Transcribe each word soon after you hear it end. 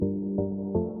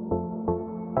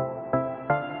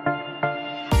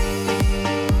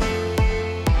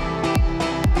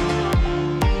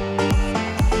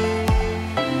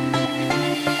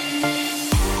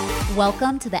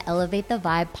Welcome to the Elevate the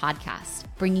Vibe podcast,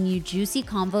 bringing you juicy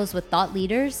convos with thought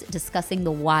leaders discussing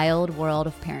the wild world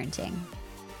of parenting.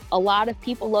 A lot of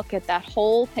people look at that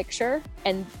whole picture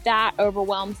and that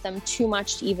overwhelms them too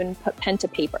much to even put pen to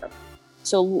paper.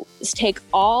 So let's take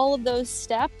all of those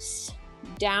steps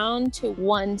down to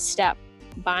one step: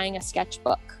 buying a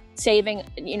sketchbook, saving,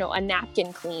 a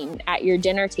napkin clean at your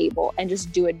dinner table, and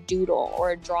just do a doodle or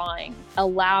a drawing.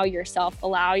 Allow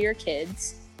your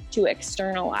kids to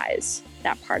externalize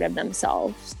that part of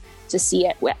themselves, to see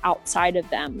it outside of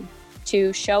them,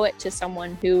 to show it to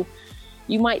someone who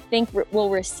you might think will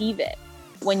receive it.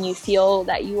 When you feel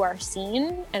that you are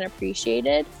seen and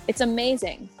appreciated, it's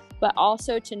amazing. But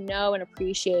also to know and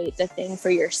appreciate the thing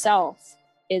for yourself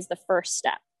is the first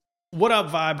step. What up,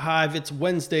 Vibe Hive? It's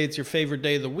Wednesday. It's your favorite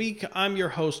day of the week. I'm your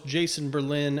host, Jason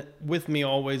Berlin. With me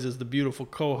always is the beautiful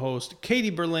co-host, Katie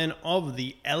Berlin of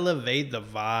the Elevate the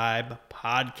Vibe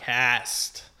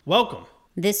podcast. Welcome.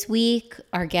 This week,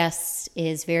 our guest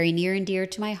is very near and dear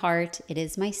to my heart. It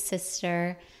is my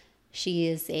sister. She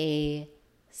is a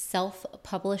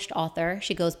self-published author.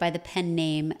 She goes by the pen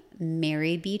name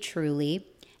Mary B. Truly,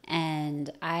 and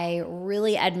I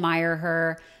really admire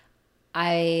her.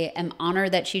 I am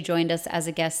honored that she joined us as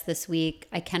a guest this week.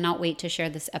 I cannot wait to share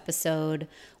this episode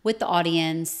with the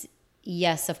audience.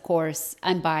 Yes, of course,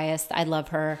 I'm biased. I love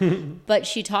her. But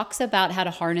she talks about how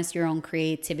to harness your own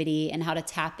creativity and how to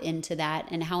tap into that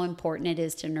and how important it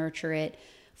is to nurture it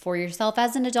for yourself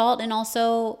as an adult and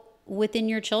also within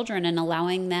your children, and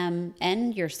allowing them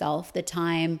and yourself the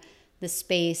time, the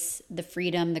space, the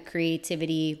freedom, the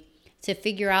creativity to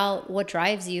figure out what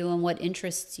drives you and what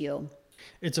interests you.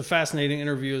 It's a fascinating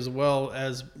interview, as well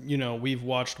as, we've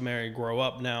watched Mary grow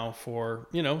up now for,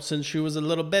 since she was a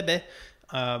little baby.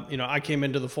 I came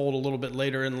into the fold a little bit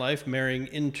later in life, marrying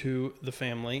into the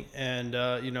family. And,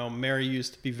 Mary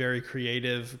used to be very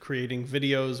creative, creating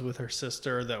videos with her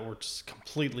sister that were just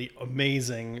completely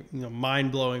amazing,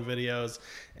 mind-blowing videos.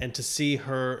 And to see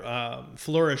her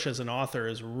flourish as an author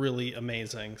is really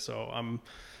amazing. So I'm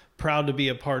proud to be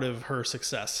a part of her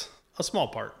success, a small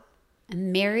part.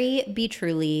 Mary B.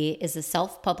 Truly is a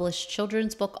self-published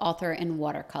children's book author and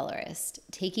watercolorist.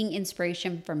 Taking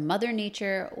inspiration from Mother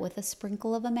Nature with a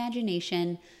sprinkle of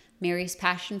imagination, Mary's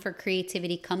passion for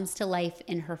creativity comes to life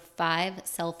in her 5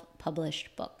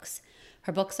 self-published books.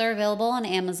 Her books are available on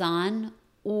Amazon,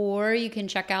 or you can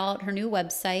check out her new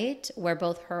website where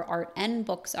both her art and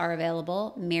books are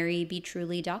available,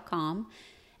 marybtruly.com.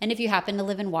 And if you happen to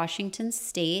live in Washington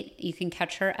State, you can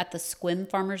catch her at the Sequim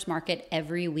Farmers Market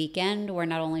every weekend, where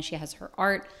not only she has her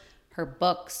art, her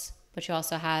books, but she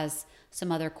also has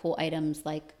some other cool items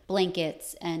like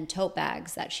blankets and tote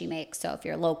bags that she makes. So if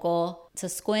you're local to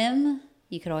Sequim,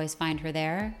 you could always find her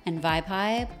there. And Vibe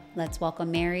Hive, let's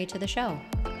welcome Mary to the show.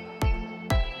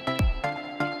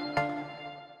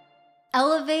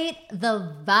 Elevate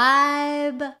the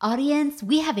Vibe audience.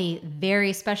 We have a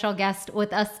very special guest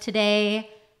with us today.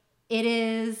 It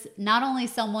is not only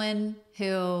someone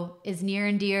who is near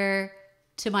and dear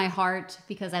to my heart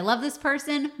because I love this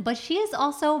person, but she is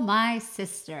also my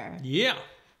sister. Yeah.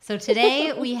 So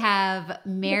today we have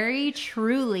Mary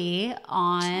Truly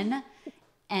on.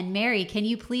 And Mary, can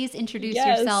you please introduce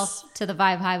yourself to the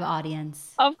Vibe Hive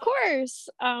audience? Of course.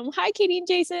 Hi, Katie and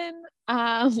Jason.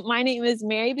 My name is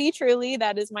Mary B. Truly.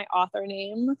 That is my author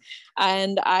name.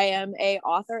 And I am a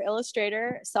author,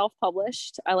 illustrator,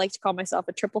 self-published. I like to call myself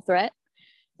a triple threat.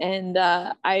 And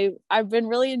I've been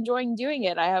really enjoying doing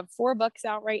it. I have 4 books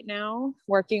out right now,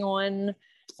 working on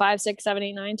 5, 6, 7,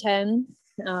 8, 9, 10.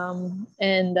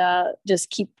 And just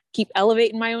keep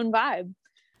elevating my own vibe.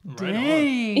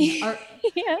 Dang.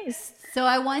 Yes. So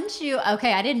I want you,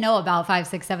 okay, I didn't know about 5,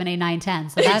 6, 7, 8, 9, 10.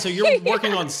 So that's So you're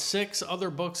working on 6 other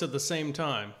books at the same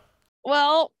time.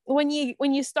 Well, when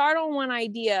you start on one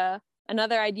idea,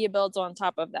 another idea builds on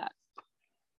top of that.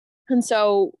 And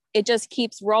so it just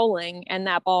keeps rolling, and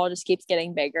that ball just keeps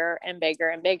getting bigger and bigger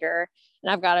and bigger.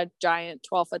 And I've got a giant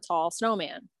 12-foot tall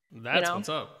snowman. That's what's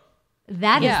up.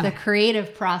 That is the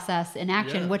creative process in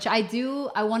action, Yeah. which I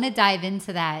want to dive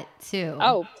into that too.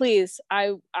 Oh, please.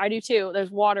 I do too.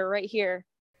 There's water right here.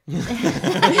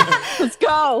 Let's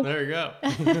go. There you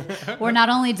go. We're not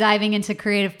only diving into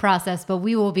creative process, but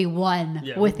we will be one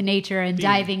with nature and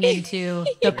diving into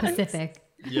the Pacific.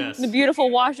 Yes. The beautiful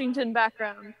Washington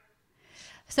background.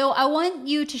 So I want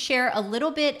you to share a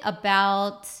little bit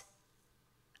about,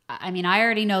 I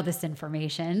already know this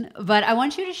information, but I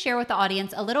want you to share with the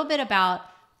audience a little bit about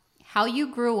how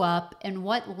you grew up and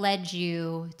what led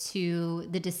you to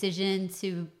the decision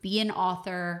to be an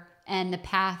author and the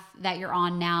path that you're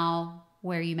on now,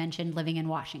 where you mentioned living in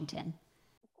Washington.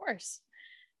 Of course.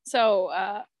 So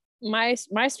my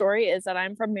story is that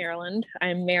I'm from Maryland.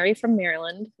 I'm Mary from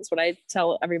Maryland. That's what I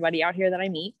tell everybody out here that I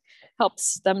meet.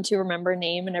 Helps them to remember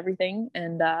name and everything.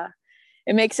 And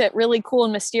it makes it really cool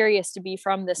and mysterious to be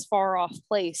from this far off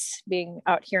place, being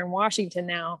out here in Washington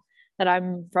now that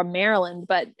I'm from Maryland.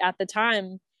 But at the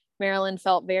time, Maryland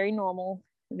felt very normal,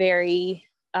 very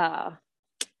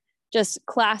just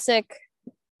classic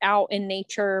out in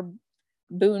nature,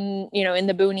 in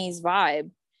the boonies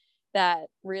vibe that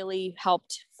really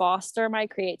helped foster my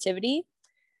creativity.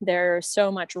 There's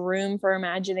so much room for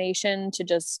imagination to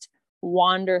just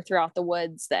wander throughout the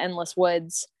woods, the endless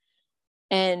woods,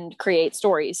 and create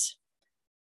stories.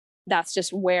 That's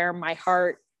just where my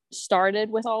heart started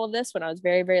with all of this when I was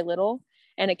very, very little.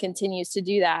 And it continues to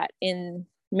do that in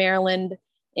Maryland,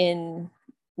 in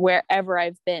wherever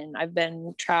I've been. I've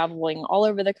been traveling all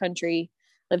over the country,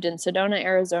 lived in Sedona,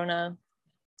 Arizona,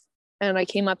 and I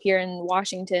came up here in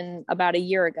Washington about a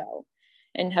year ago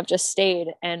and have just stayed.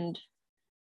 And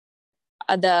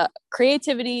the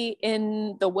creativity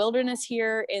in the wilderness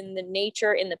here, in the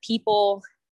nature, in the people,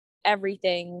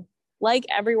 everything, like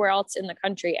everywhere else in the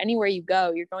country, anywhere you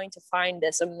go, you're going to find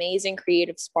this amazing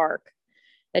creative spark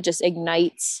that just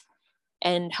ignites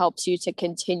and helps you to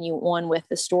continue on with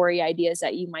the story ideas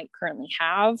that you might currently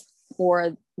have,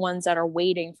 or ones that are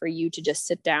waiting for you to just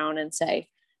sit down and say,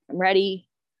 I'm ready.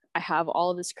 I have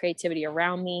all of this creativity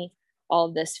around me, all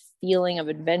of this feeling of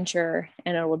adventure,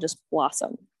 and it will just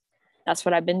blossom. That's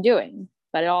what I've been doing.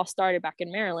 But it all started back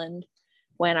in Maryland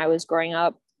when I was growing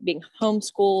up, being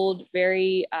homeschooled,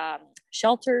 very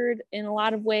sheltered in a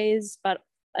lot of ways, but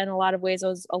in a lot of ways I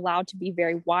was allowed to be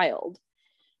very wild,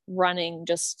 running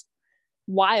just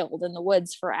wild in the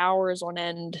woods for hours on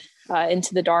end,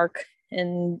 into the dark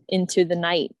and into the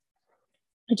night.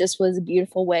 It just was a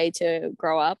beautiful way to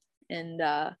grow up. And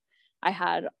I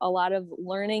had a lot of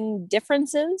learning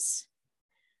differences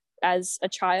as a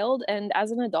child and as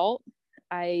an adult.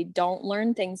 I don't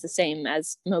learn things the same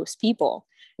as most people.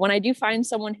 When I do find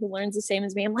someone who learns the same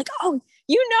as me, I'm like, oh,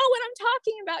 you know what I'm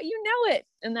talking about. You know it.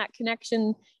 And that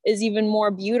connection is even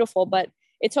more beautiful. But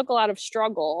it took a lot of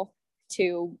struggle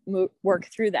to work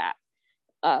through that,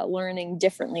 learning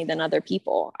differently than other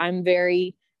people. I'm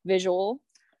very visual.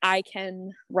 I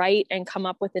can write and come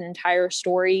up with an entire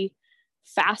story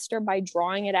faster by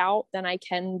drawing it out than I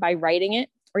can by writing it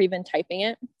or even typing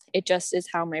it. It just is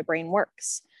how my brain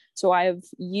works. So I've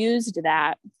used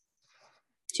that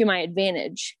to my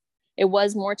advantage. It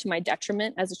was more to my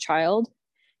detriment as a child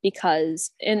because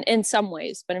in some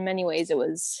ways, but in many ways it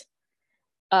was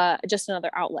just another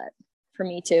outlet for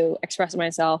me to express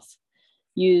myself,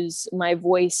 use my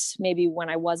voice. Maybe when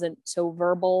I wasn't so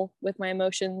verbal with my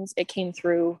emotions, it came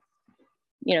through,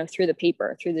 through the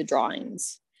paper, through the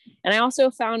drawings. And I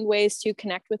also found ways to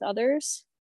connect with others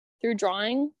through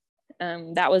drawing.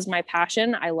 That was my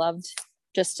passion. I loved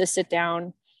just to sit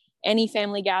down, any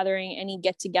family gathering, any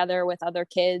get together with other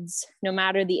kids, no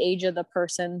matter the age of the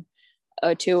person,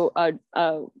 to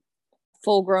a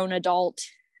full grown adult,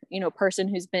 person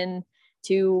who's been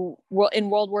in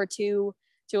World War II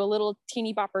to a little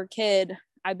teeny bopper kid.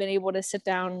 I've been able to sit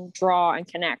down, draw, and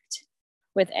connect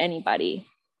with anybody.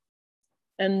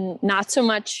 And not so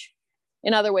much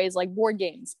in other ways, like board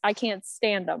games. I can't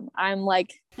stand them. I'm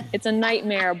like, it's a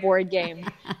nightmare, board game.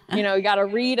 You got to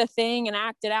read a thing and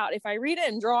act it out. If I read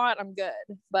it and draw it, I'm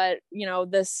good. But,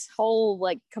 this whole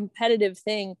like competitive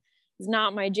thing is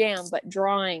not my jam, but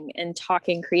drawing and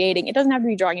talking, creating. It doesn't have to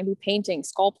be drawing, it can be painting,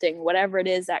 sculpting, whatever it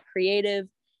is, that creative,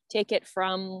 take it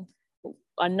from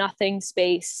a nothing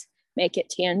space, make it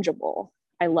tangible.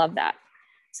 I love that.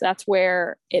 So that's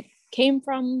where it came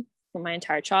from my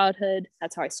entire childhood.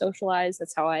 That's how I socialized.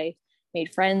 That's how I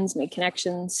made friends, made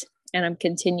connections. And I'm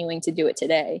continuing to do it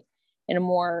today in a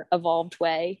more evolved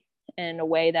way and a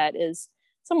way that is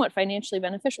somewhat financially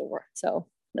beneficial for it. So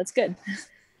that's good.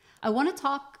 I want to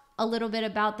talk a little bit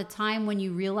about the time when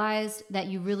you realized that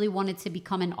you really wanted to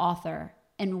become an author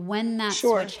and when that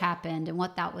switch happened and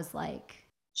what that was like.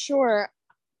 Sure.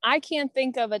 I can't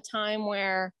think of a time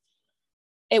where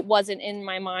it wasn't in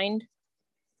my mind.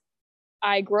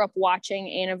 I grew up watching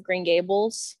Anne of Green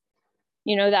Gables,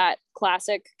 that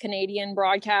classic Canadian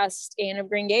broadcast Anne of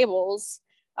Green Gables.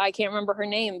 I can't remember her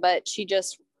name, but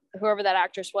whoever that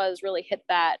actress was, really hit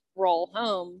that role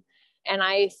home. And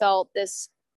I felt this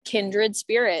kindred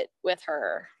spirit with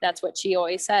her. That's what she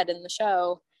always said in the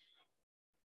show,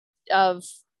 of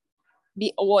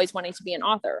always wanting to be an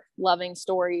author, loving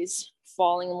stories,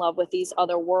 falling in love with these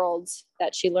other worlds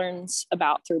that she learns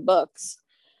about through books.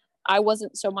 I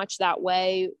wasn't so much that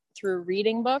way through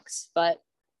reading books, but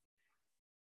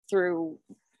through,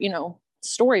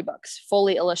 storybooks,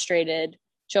 fully illustrated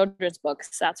children's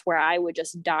books, that's where I would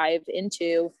just dive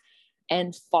into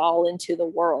and fall into the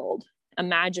world.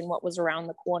 Imagine what was around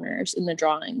the corners in the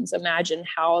drawings. Imagine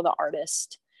how the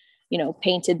artist,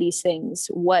 painted these things.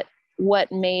 What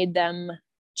made them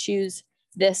choose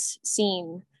this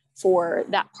scene for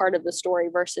that part of the story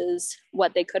versus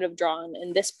what they could have drawn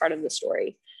in this part of the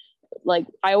story. Like,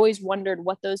 I always wondered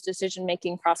what those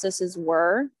decision-making processes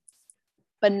were,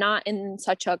 but not in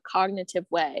such a cognitive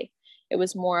way. It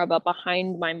was more of a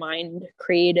behind my mind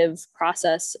creative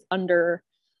process under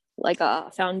like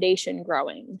a foundation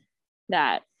growing,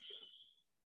 that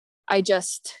I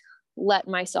just let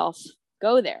myself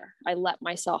go there. I let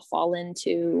myself fall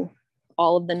into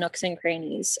all of the nooks and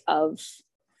crannies of,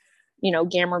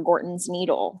 Gammer Gordon's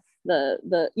needle.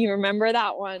 You remember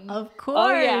that one? Of course.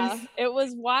 Oh yeah. It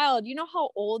was wild. You know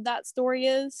how old that story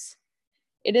is?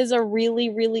 It is a really,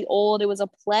 really old, it was a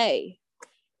play.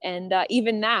 And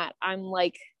even that, I'm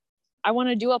like, I want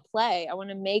to do a play. I want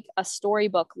to make a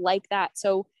storybook like that.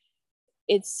 So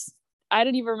I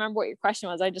didn't even remember what your question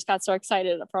was. I just got so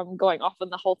excited from going off on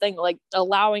the whole thing, like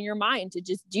allowing your mind to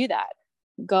just do that,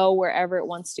 go wherever it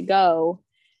wants to go.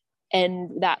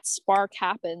 And that spark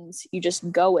happens, you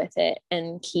just go with it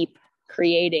and keep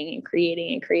creating and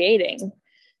creating and creating.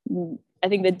 I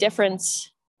think the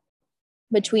difference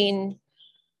between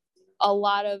a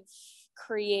lot of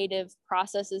creative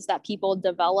processes that people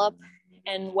develop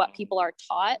and what people are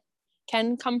taught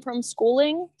can come from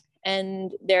schooling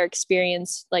and their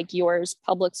experience, like yours,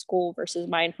 public school versus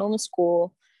mine,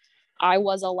 homeschool. I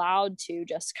was allowed to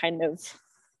just kind of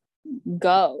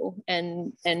go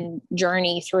and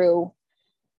journey through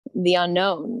the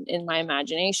unknown in my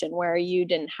imagination, where you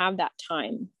didn't have that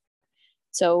time.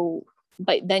 So,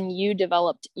 but then you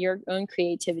developed your own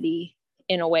creativity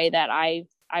in a way that I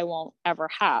won't ever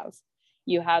have.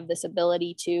 You have this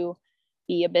ability to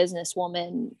be a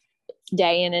businesswoman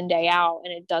day in and day out,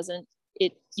 and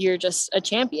you're just a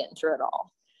champion through it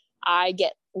all. I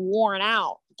get worn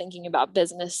out thinking about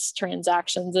business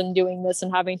transactions and doing this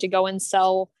and having to go and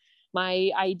sell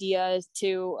my idea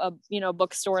to a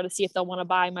bookstore to see if they'll want to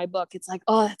buy my book. It's like,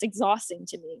 oh, that's exhausting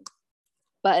to me.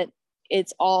 But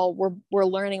it's all, we're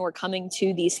learning, we're coming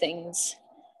to these things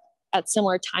at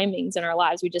similar timings in our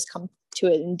lives. We just come to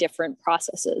it in different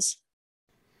processes.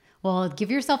 Well,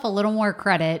 give yourself a little more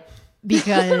credit,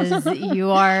 because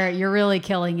you're really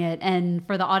killing it. And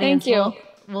for the audience,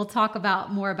 we'll talk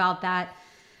more about that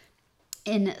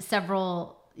in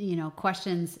several,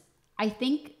 questions. I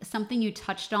think something you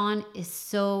touched on is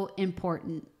so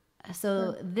important.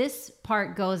 So this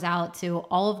part goes out to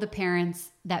all of the parents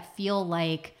that feel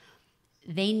like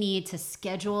they need to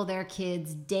schedule their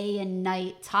kids day and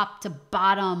night, top to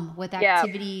bottom, with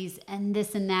activities and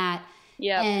this and that.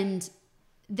 Yeah. And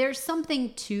there's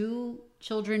something to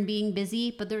children being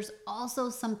busy, but there's also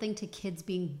something to kids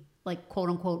being, like, quote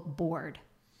unquote, bored.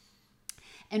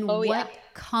 And what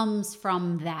comes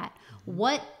from that?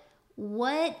 What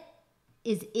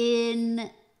is in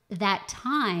that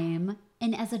time?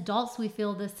 And as adults, we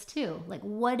feel this too. Like,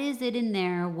 what is it in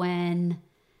there when,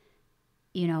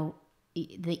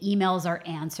 the emails are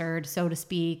answered, so to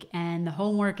speak, and the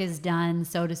homework is done,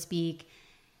 so to speak,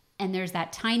 and there's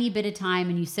that tiny bit of time,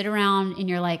 and you sit around and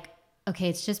you're like, okay,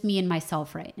 it's just me and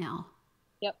myself right now.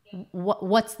 Yep.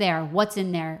 What's there? What's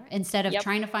in there? Instead of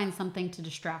trying to find something to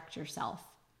distract yourself.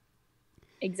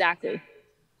 Exactly.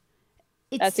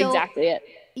 That's exactly it.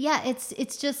 Yeah,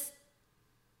 it's just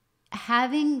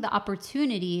having the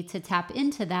opportunity to tap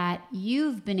into that.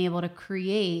 You've been able to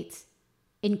create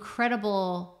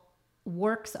incredible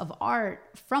works of art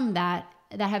from that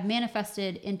have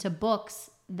manifested into books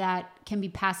that can be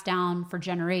passed down for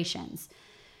generations.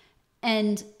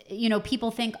 And,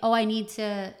 people think, oh, I need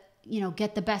to,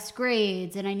 get the best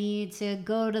grades, and I need to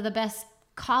go to the best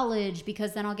college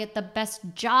because then I'll get the best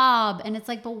job. And it's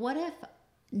like, but what if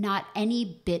not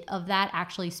any bit of that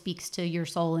actually speaks to your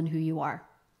soul and who you are?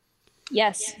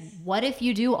 Yes. What if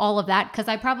you do all of that? Because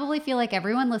I probably feel like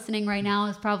everyone listening right now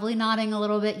is probably nodding a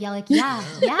little bit. Yeah, like,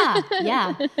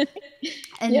 yeah.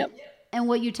 And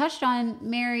what you touched on,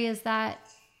 Mary, is that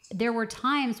there were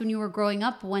times when you were growing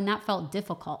up when that felt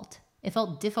difficult. It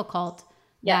felt difficult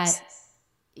that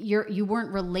you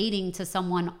weren't relating to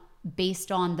someone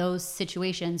based on those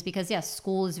situations, because yes,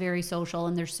 school is very social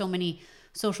and there's so many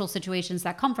social situations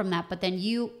that come from that. But then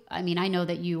I know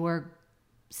that you were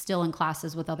still in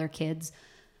classes with other kids,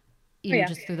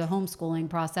 just through the homeschooling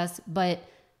process. But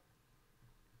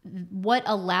what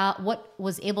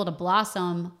was able to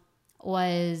blossom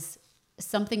was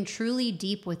something truly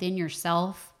deep within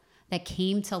yourself that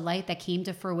came to light, that came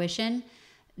to fruition,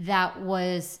 that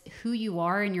was who you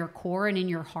are in your core and in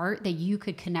your heart that you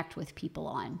could connect with people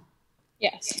on.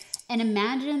 Yes. And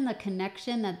imagine the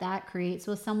connection that that creates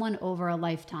with someone over a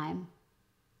lifetime.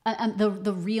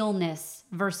 The realness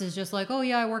versus just like, oh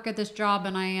yeah, I work at this job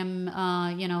and I am,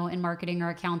 in marketing or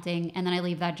accounting. And then I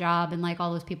leave that job and like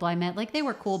all those people I met, like they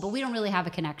were cool, but we don't really have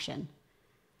a connection.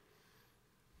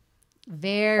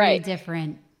 Very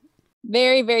different.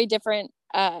 Very, very different.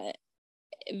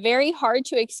 Very hard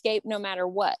to escape no matter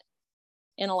what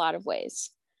in a lot of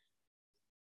ways.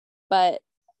 But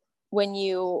when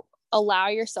you allow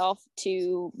yourself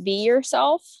to be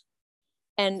yourself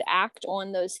and act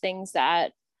on those things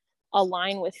that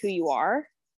align with who you are,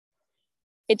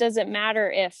 it doesn't matter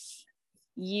if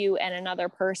you and another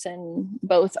person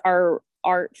both are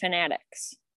art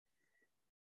fanatics.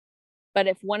 But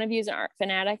if one of you is an art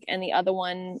fanatic and the other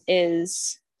one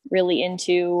is really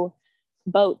into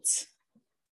boats,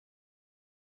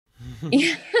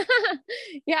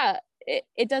 yeah,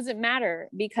 it doesn't matter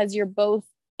because you're both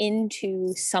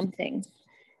into something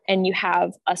and you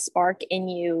have a spark in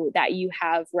you that you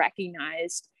have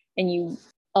recognized and you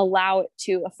allow it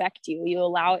to affect you. You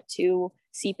allow it to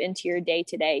seep into your day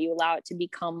to day. You allow it to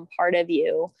become part of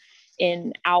you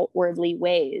in outwardly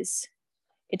ways.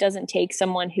 It doesn't take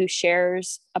someone who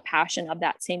shares a passion of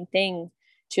that same thing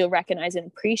to recognize and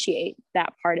appreciate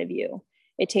that part of you.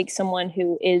 It takes someone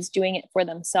who is doing it for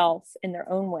themselves in their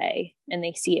own way, and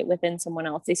they see it within someone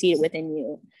else. They see it within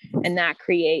you, and that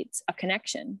creates a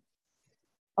connection,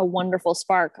 a wonderful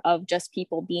spark of just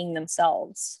people being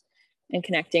themselves and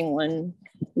connecting on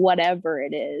whatever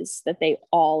it is that they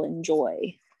all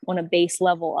enjoy on a base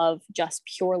level of just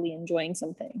purely enjoying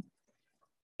something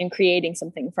and creating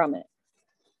something from it.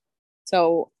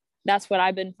 So that's what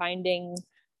I've been finding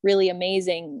really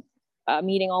amazing,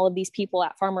 meeting all of these people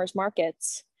at farmers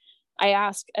markets. I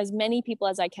ask as many people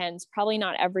as I can, it's probably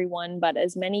not everyone, but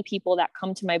as many people that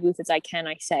come to my booth as I can,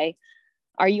 I say,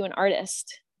 are you an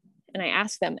artist? And I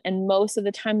ask them, and most of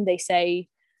the time they say,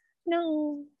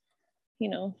 no,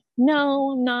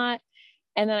 no, I'm not.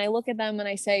 And then I look at them and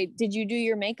I say, did you do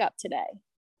your makeup today?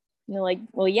 And they're like,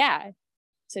 well, yeah.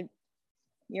 So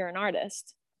you're an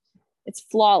artist. It's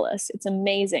flawless. It's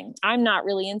amazing. I'm not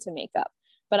really into makeup,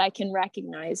 but I can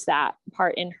recognize that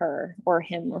part in her or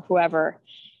him or whoever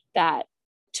that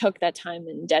took that time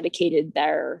and dedicated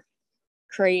their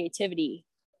creativity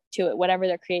to it, whatever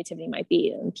their creativity might be.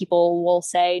 And people will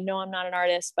say, no, I'm not an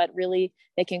artist, but really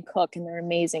they can cook and they're an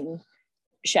amazing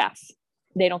chef.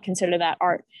 They don't consider that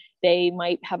art. They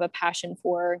might have a passion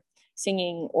for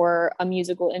singing or a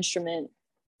musical instrument,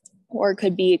 or it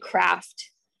could be a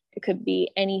craft. It could be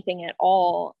anything at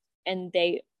all. And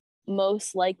they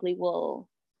most likely will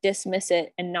dismiss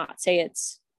it and not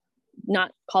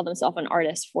call themselves an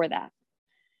artist for that.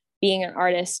 Being an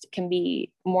artist can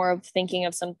be more of thinking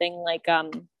of something like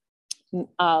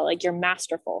you're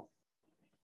masterful.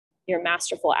 You're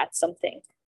masterful at something.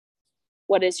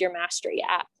 What is your mastery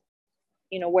at?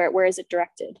 Where is it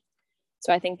directed?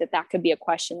 So I think that could be a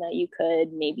question that you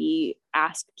could maybe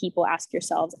ask people, ask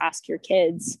yourselves, ask your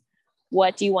kids.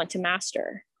 What do you want to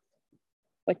master?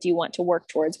 What do you want to work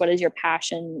towards? What is your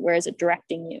passion? Where is it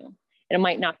directing you? And it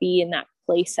might not be in that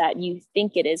place that you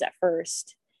think it is at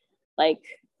first. Like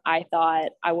I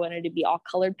thought I wanted to be all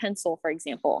colored pencil, for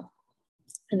example,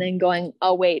 and then going,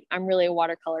 oh wait, I'm really a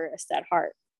watercolorist at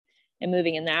heart, and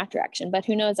moving in that direction. But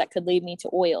who knows, that could lead me to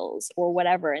oils or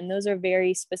whatever. And those are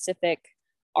very specific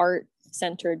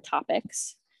art-centered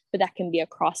topics, but that can be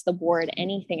across the board,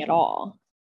 anything at all.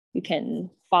 You can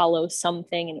follow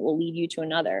something and it will lead you to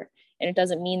another. And it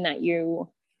doesn't mean that you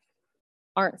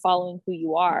aren't following who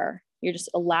you are. You're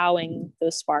just allowing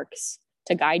those sparks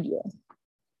to guide you.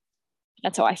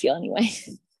 That's how I feel anyway.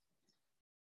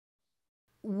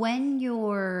 When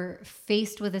you're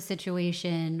faced with a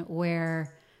situation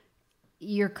where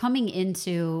you're coming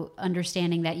into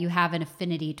understanding that you have an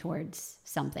affinity towards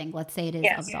something, let's say it is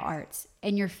of the arts,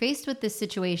 and you're faced with this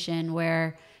situation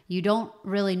where you don't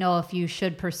really know if you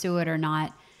should pursue it or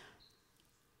not,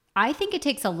 I think it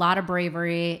takes a lot of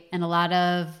bravery and a lot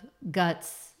of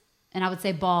guts, and I would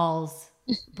say balls,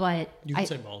 but you could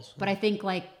say balls. But I think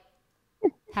like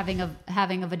having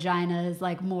a vagina is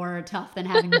like more tough than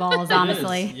having balls,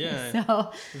 honestly. Yeah.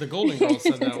 So the Golden Girl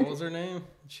said that. What was her name?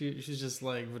 She's just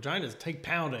like, vaginas take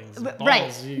poundings. Balls,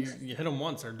 right. You hit them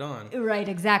once, they're done. Right,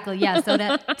 exactly. Yeah. So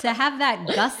to have that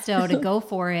gusto to go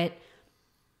for it,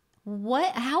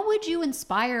 how would you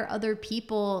inspire other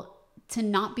people to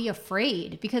not be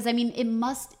afraid? Because I mean, it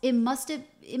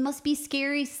must be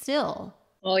scary still.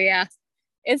 Oh yeah,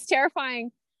 it's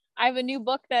terrifying. I have a new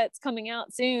book that's coming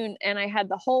out soon, and I had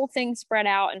the whole thing spread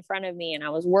out in front of me, and I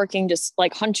was working, just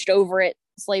like hunched over it,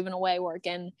 slaving away,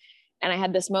 working. And I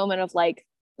had this moment of like,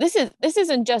 this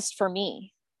isn't just for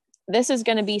me. This is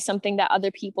going to be something that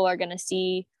other people are going to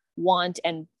see, want,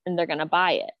 and they're going to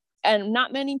buy it. And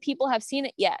not many people have seen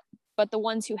it yet, but the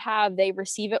ones who have, they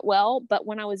receive it well. But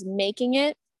when I was making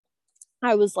it,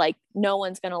 I was like, no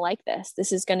one's going to like this.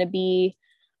 This is going to be,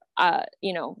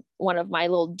 one of my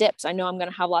little dips. I know I'm going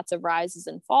to have lots of rises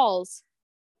and falls,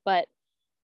 but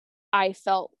I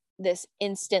felt this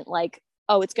instant, like,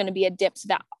 oh, it's going to be a dip. So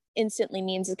that instantly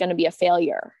means it's going to be a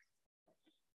failure.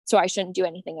 So I shouldn't do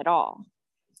anything at all.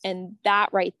 And that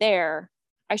right there,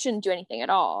 I shouldn't do anything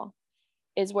at all,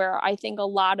 is where I think a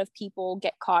lot of people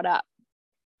get caught up.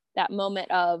 That moment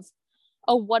of,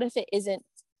 oh, what if it isn't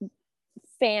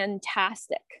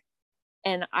fantastic?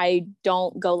 And I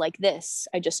don't go like this.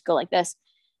 I just go like this.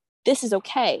 This is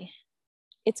okay.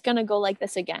 It's going to go like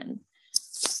this again.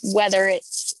 Whether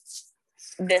it's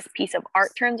this piece of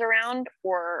art turns around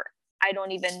or I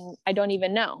don't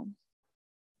even know.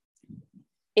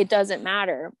 It doesn't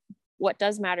matter. What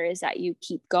does matter is that you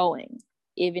keep going.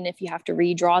 Even if you have to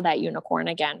redraw that unicorn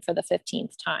again for the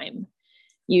 15th time,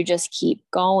 you just keep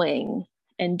going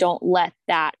and don't let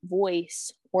that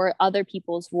voice or other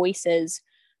people's voices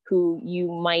who you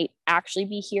might actually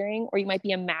be hearing, or you might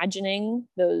be imagining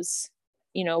those,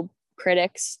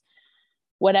 critics,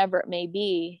 whatever it may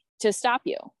be, to stop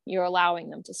you. You're allowing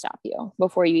them to stop you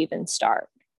before you even start.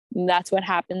 And that's what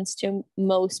happens to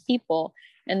most people.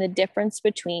 And the difference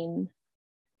between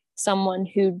someone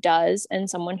who does and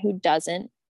someone who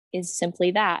doesn't is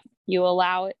simply that. You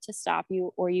allow it to stop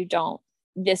you or you don't.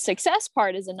 The success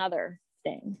part is another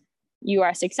thing. You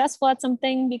are successful at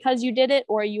something because you did it,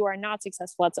 or you are not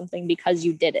successful at something because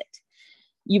you did it.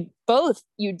 You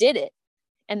did it.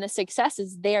 And the success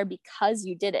is there because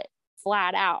you did it,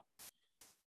 flat out.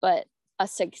 But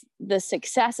the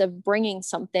success of bringing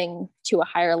something to a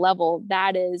higher level,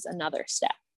 that is another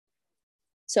step.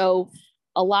 So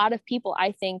a lot of people,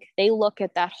 I think, they look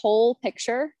at that whole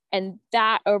picture and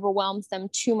that overwhelms them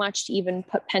too much to even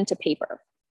put pen to paper.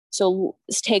 So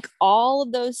let's take all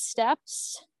of those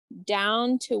steps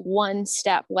down to one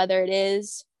step, whether it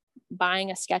is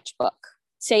buying a sketchbook,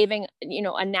 saving,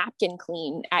 a napkin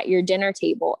clean at your dinner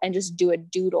table and just do a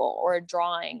doodle or a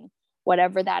drawing,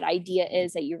 whatever that idea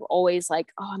is that you're always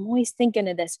like, oh, I'm always thinking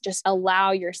of this. Just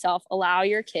allow your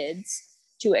kids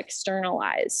to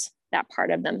externalize that part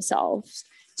of themselves,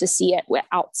 to see it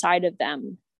outside of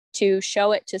them, to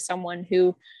show it to someone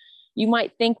who you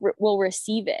might think will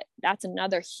receive it. That's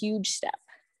another huge step.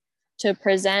 To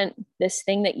present this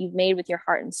thing that you've made with your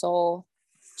heart and soul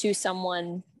to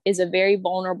someone is a very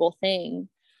vulnerable thing.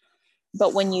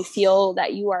 But when you feel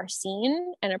that you are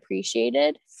seen and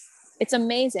appreciated, it's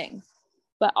amazing.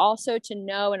 But also to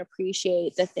know and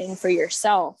appreciate the thing for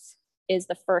yourself is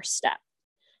the first step.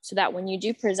 So that when you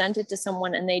do present it to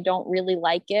someone and they don't really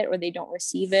like it, or they don't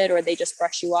receive it, or they just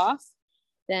brush you off,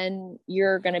 then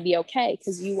you're going to be okay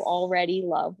because you already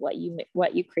love what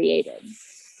you created.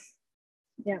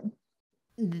 Yeah.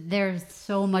 There's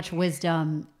so much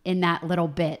wisdom in that little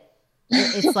bit.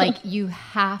 It's like you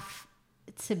have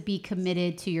to be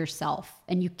committed to yourself,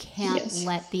 and you can't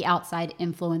let the outside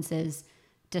influences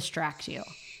distract you.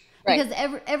 Right.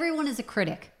 Because everyone is a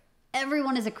critic.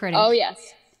 Everyone is a critic. Oh,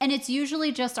 yes. And it's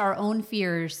usually just our own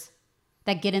fears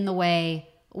that get in the way.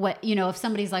 If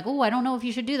somebody's like, oh, I don't know if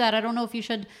you should do that. I don't know if you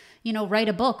should, write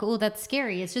a book. Oh, that's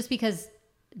scary. It's just because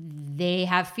they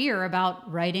have fear about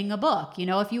writing a book.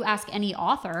 If you ask any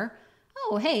author,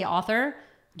 oh, hey, author,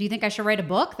 do you think I should write a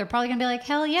book? They're probably gonna be like,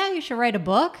 hell yeah, you should write a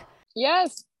book.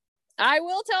 Yes, I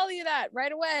will tell you that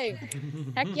right away.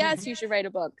 Heck yes, you should write a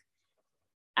book.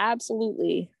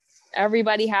 Absolutely.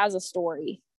 Everybody has a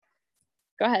story.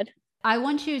 Go ahead. I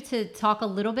want you to talk a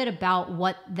little bit about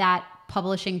what that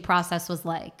publishing process was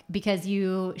like, because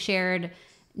you shared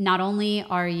not only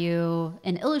are you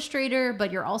an illustrator,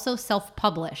 but you're also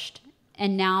self-published.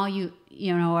 And now you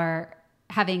are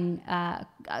having a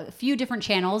few different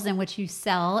channels in which you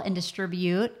sell and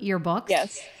distribute your books.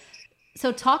 Yes.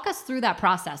 So talk us through that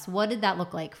process. What did that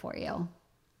look like for you?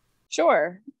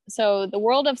 Sure. So the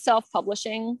world of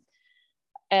self-publishing,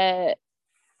 it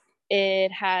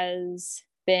has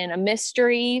been a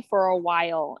mystery for a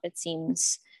while, it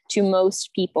seems, to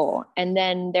most people. And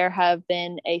then there have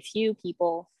been a few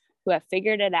people who have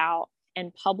figured it out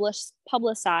and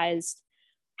publicized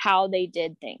how they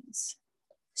did things.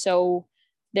 So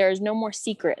there's no more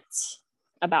secrets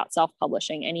about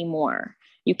self-publishing anymore.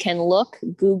 You can look,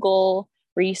 Google,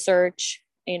 research,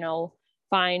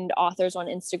 find authors on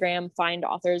Instagram, find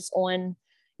authors on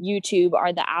YouTube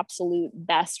are the absolute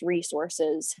best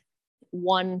resources.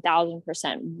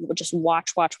 1000%. Just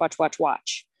watch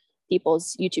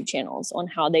people's YouTube channels on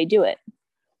how they do it,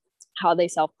 how they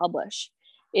self-publish.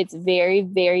 It's very,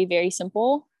 very, very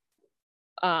simple.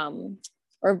 It's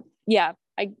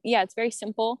very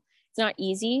simple. It's not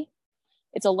easy.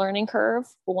 It's a learning curve.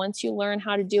 But once you learn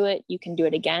how to do it, you can do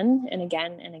it again and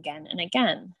again and again and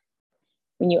again.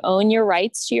 When you own your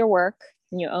rights to your work,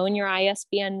 when you own your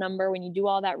ISBN number, when you do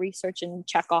all that research and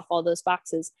check off all those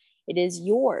boxes, it is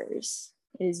yours.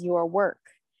 It is your work.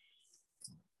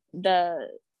 The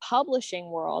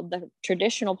publishing world, the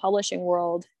traditional publishing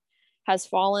world, has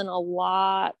fallen a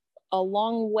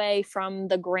long way from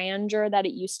the grandeur that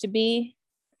it used to be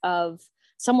of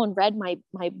someone read my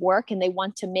work and they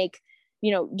want to make,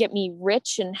 get me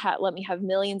rich and let me have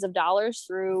millions of dollars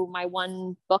through my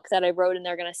one book that I wrote, and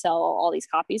they're going to sell all these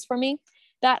copies for me.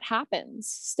 That happens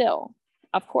still,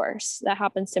 of course. That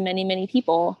happens to many, many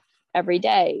people every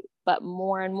day. But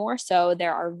more and more so,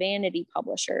 there are vanity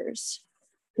publishers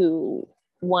who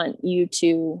want you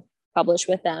to publish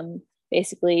with them,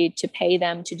 basically to pay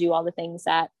them to do all the things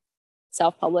that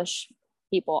self-published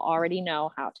people already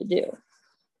know how to do.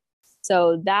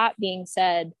 So that being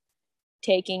said,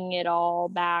 taking it all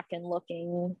back and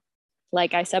looking,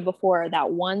 like I said before,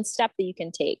 that one step that you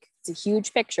can take, it's a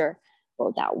huge picture,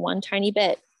 but that one tiny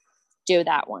bit, do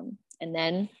that one, and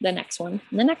then the next one,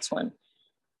 and the next one.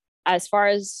 As far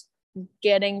as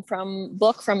getting from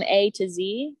A to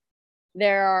Z,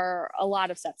 there are a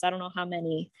lot of steps. I don't know how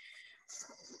many.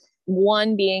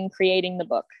 One being creating the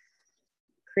book,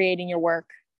 creating your work.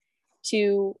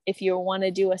 Two, if you want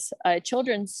to do a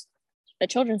children's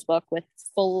book with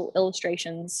full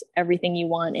illustrations, everything you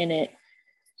want in it,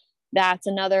 that's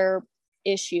another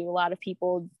issue. A lot of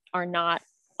people are not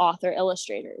author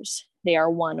illustrators. They are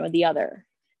one or the other.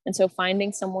 And so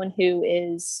finding someone who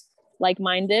is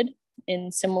like-minded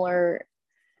in similar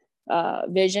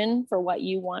vision for what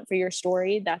you want for your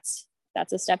story, that's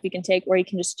a step you can take, or you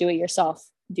can just do it yourself.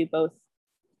 Do both.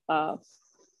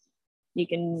 You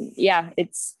can,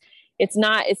 it's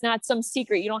not some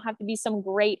secret. You don't have to be some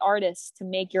great artist to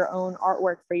make your own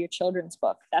artwork for your children's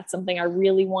book. That's something I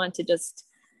really want to just,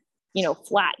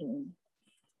 flatten,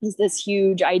 is this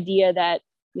huge idea that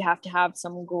you have to have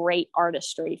some great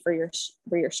artistry for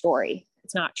your story.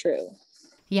 It's not true.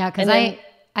 Yeah. Cause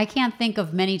I can't think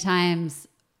of many times,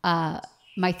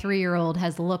 my 3-year-old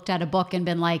has looked at a book and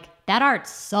been like, that art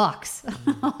sucks.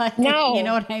 Like, no, you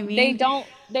know what I mean?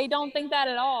 They don't think that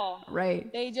at all.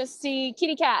 Right. They just see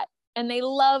kitty cat and they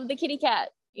love the kitty cat.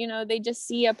 They just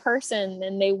see a person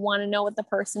and they want to know what the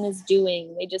person is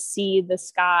doing. They just see the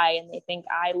sky and they think,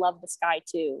 I love the sky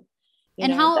too.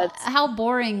 And how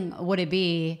boring would it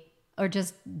be, or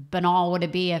just banal would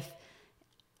it be, if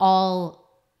all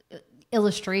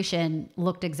illustration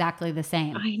looked exactly the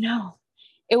same? I know.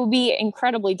 It would be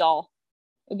incredibly dull.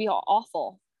 It would be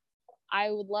awful. I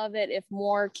would love it if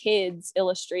more kids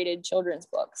illustrated children's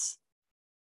books,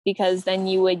 because then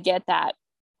you would get that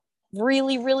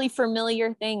really, really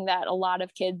familiar thing that a lot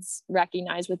of kids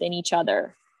recognize within each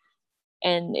other.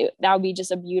 And that would be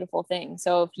just a beautiful thing.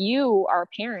 So if you are a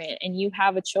parent and you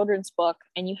have a children's book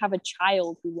and you have a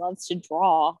child who loves to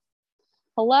draw,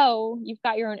 hello, you've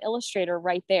got your own illustrator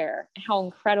right there. How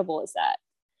incredible is that?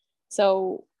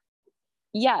 So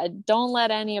yeah, don't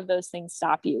let any of those things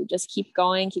stop you. Just keep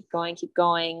going, keep going, keep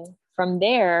going. From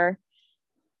there,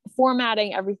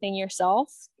 formatting everything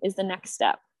yourself is the next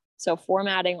step. So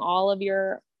formatting all of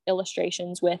your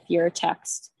illustrations with your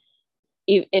text.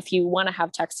 If you want to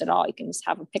have text at all, you can just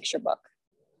have a picture book.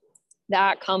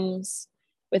 That comes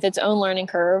with its own learning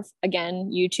curve.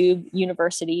 Again, YouTube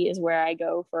University is where I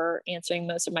go for answering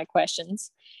most of my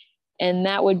questions. And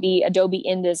that would be Adobe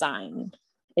InDesign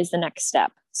is the next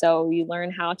step. So you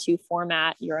learn how to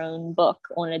format your own book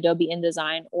on Adobe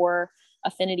InDesign or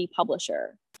Affinity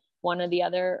Publisher. One or the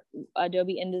other.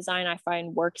 Adobe InDesign I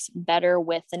find works better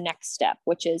with the next step,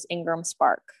 which is Ingram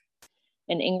Spark.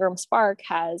 And Ingram Spark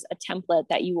has a template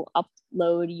that you will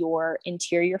upload your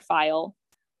interior file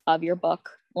of your book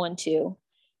onto,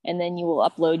 and then you will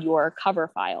upload your cover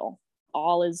file.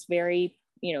 All is very,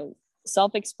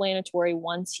 self-explanatory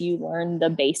once you learn the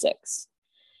basics.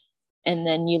 And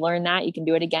then you learn that, you can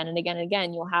do it again and again and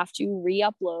again. You'll have to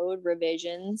re-upload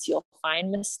revisions. You'll find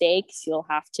mistakes. You'll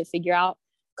have to figure out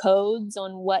codes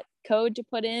on what code to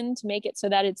put in to make it so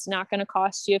that it's not going to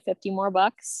cost you 50 more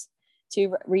bucks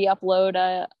to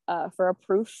re-upload for a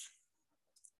proof.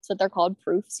 So they're called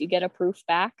proofs. You get a proof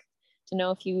back to know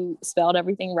if you spelled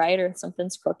everything right or if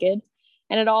something's crooked.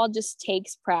 And it all just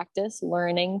takes practice,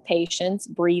 learning, patience,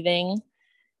 breathing,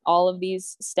 all of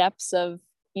these steps of,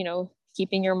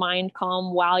 keeping your mind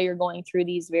calm while you're going through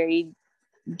these very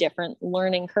different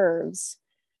learning curves.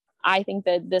 I think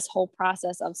that this whole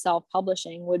process of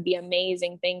self-publishing would be an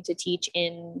amazing thing to teach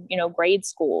in, grade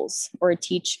schools, or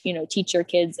teach your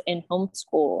kids in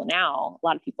homeschool now. A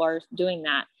lot of people are doing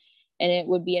that. And it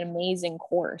would be an amazing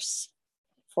course,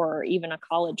 for even a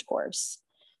college course,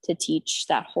 to teach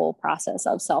that whole process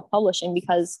of self-publishing,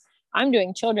 because I'm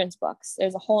doing children's books.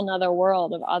 There's a whole nother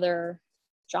world of other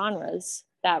genres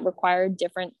that require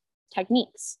different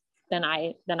techniques than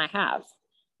I have.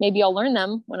 Maybe I'll learn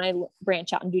them when I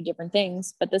branch out and do different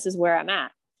things, but this is where I'm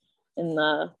at in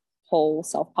the whole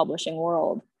self-publishing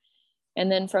world.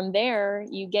 And then from there,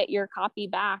 you get your copy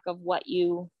back of what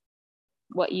you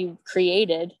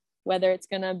created, whether it's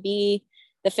going to be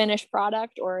the finished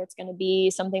product or it's going to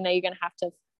be something that you're going to have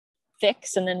to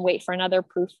fix and then wait for another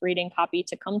proofreading copy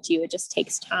to come to you. It just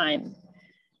takes time.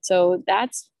 So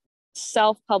that's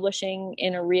self-publishing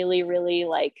in a really, really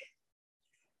like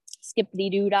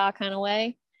skippity-doo-dah kind of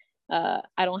way.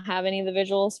 I don't have any of the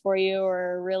visuals for you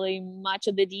or really much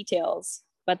of the details,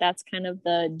 but that's kind of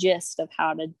the gist of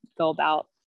how to go about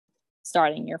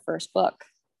starting your first book.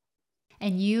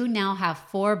 And you now have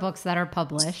 4 books that are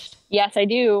published. Yes, I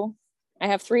do. I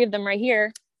have 3 of them right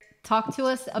here. Talk to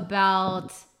us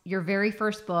about your very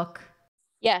first book.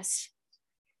 Yes.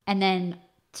 And then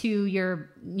to your,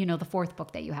 the 4th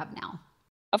book that you have now.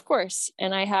 Of course.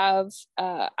 And I have,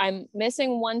 I'm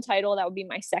missing one title. That would be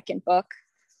my second book,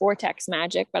 Vortex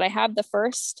Magic, but I have the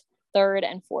 1st, 3rd,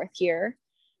 and 4th here.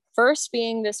 First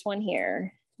being this one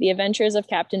here, The Adventures of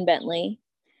Captain Bentley.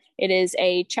 It is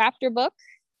a chapter book,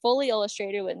 fully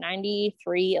illustrated with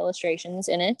 93 illustrations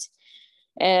in it.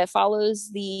 It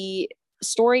follows the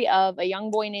story of a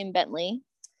young boy named Bentley,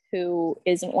 who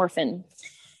is an orphan.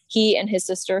 He and his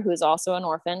sister, who is also an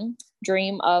orphan,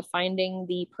 dream of finding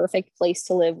the perfect place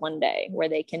to live one day, where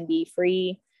they can be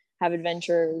free, have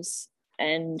adventures,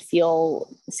 and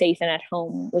feel safe and at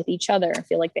home with each other,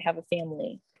 feel like they have a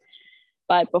family.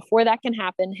 But before that can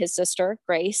happen, his sister,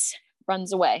 Grace,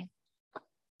 runs away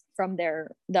from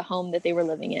the home that they were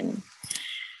living in.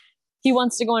 He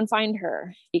wants to go and find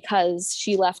her because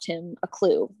she left him a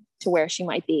clue to where she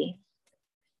might be.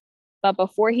 But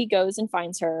before he goes and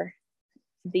finds her,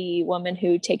 the woman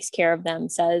who takes care of them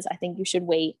says, I think you should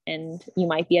wait and you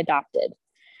might be adopted.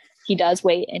 He does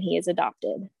wait and he is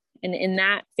adopted. And in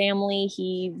that family,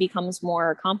 he becomes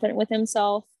more confident with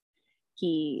himself.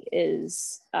 He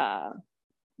is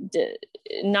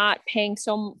not paying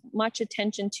so much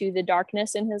attention to the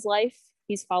darkness in his life.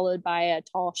 He's followed by a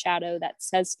tall shadow that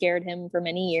has scared him for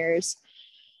many years.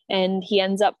 And he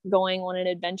ends up going on an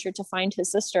adventure to find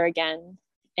his sister again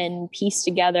and piece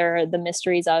together the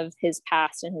mysteries of his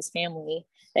past and his family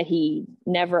that he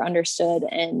never understood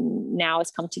and now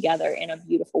has come together in a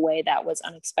beautiful way that was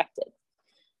unexpected.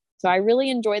 So I really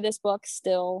enjoy this book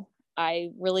still.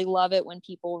 I really love it when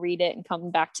people read it and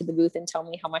come back to the booth and tell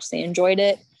me how much they enjoyed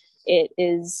it. It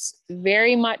is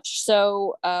very much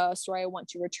so a story I want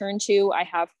to return to. I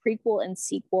have prequel and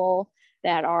sequel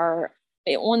that are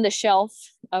on the shelf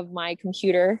of my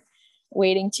computer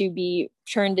waiting to be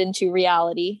turned into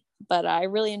reality. But I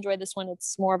really enjoyed this one.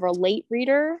 It's more of a late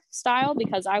reader style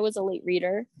because I was a late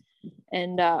reader,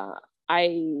 and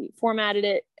I formatted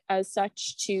it as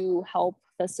such to help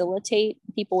facilitate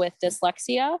people with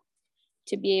dyslexia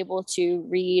to be able to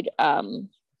read and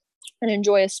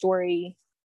enjoy a story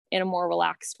in a more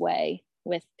relaxed way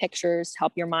with pictures to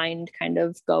help your mind kind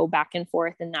of go back and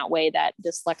forth in that way that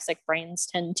dyslexic brains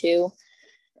tend to,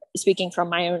 speaking from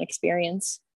my own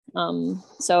experience.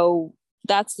 So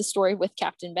that's the story with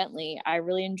Captain Bentley. I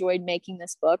really enjoyed making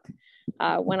this book.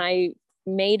 When I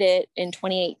made it in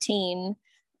 2018,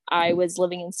 I was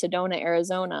living in Sedona,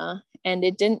 Arizona, and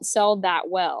it didn't sell that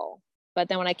well. But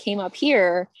then when I came up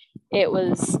here, it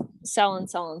was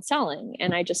selling.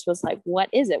 And I just was like, what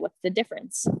is it? What's the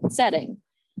difference? Setting.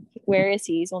 Where is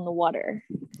he? He's on the water.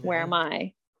 Where am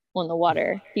I? On the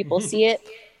water. People see it.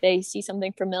 They see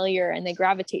something familiar and they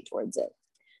gravitate towards it.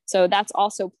 So that's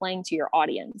also playing to your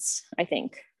audience, I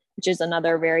think, which is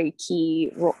another very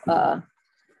key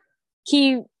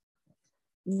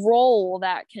role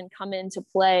that can come into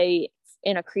play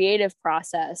in a creative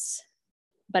process,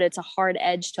 but it's a hard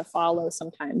edge to follow.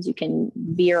 Sometimes you can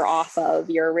veer off of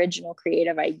your original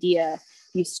creative idea.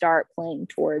 You start playing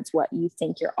towards what you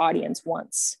think your audience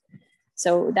wants.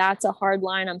 So that's a hard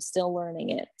line. I'm still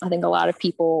learning it. I think a lot of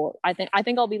people, I think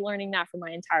I'll be learning that for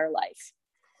my entire life.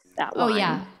 That line. Oh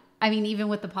yeah. I mean, even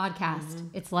with the podcast,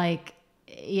 it's like,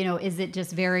 is it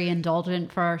just very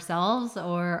indulgent for ourselves,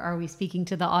 or are we speaking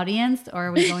to the audience, or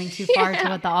are we going too far to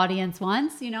what the audience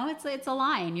wants? It's a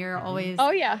line. You're always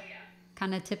kind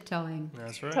kind of tiptoeing.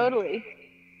 That's right. Totally.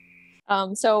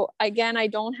 So again, I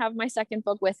don't have my second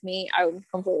book with me. I'm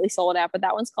completely sold out, but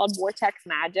that one's called Vortex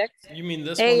Magic. You mean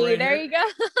this Hey, one right there here? you go.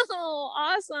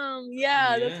 Awesome.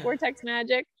 Yeah, that's Yeah. Vortex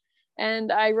Magic.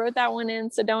 And I wrote that one in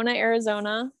Sedona,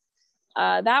 Arizona.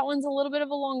 That one's a little bit of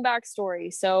a long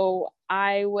backstory. So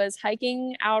I was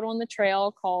hiking out on the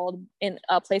trail in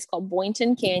a place called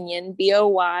Boynton Canyon,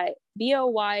 Boynton,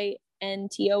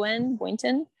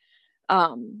 Boynton.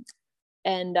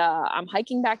 I'm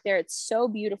hiking back there. It's so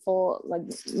beautiful, like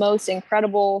most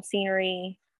incredible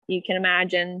scenery you can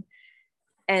imagine.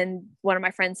 And one of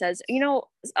my friends says,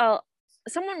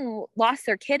 someone lost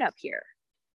their kid up here.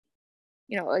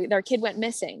 Their kid went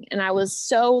missing. And I was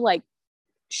so like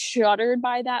shuddered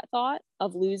by that thought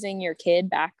of losing your kid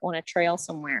back on a trail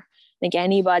somewhere. I think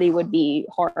anybody would be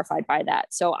horrified by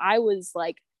that. So I was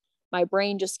like, my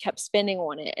brain just kept spinning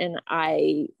on it. And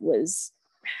I was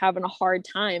having a hard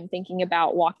time thinking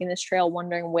about walking this trail,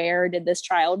 wondering, where did this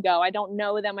child go? I don't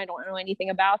know them. I don't know anything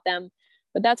about them,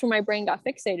 but that's where my brain got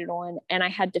fixated on, and I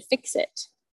had to fix it.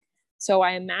 So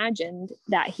I imagined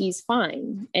that he's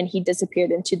fine and he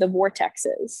disappeared into the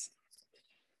vortexes.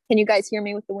 Can you guys hear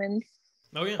me with the wind?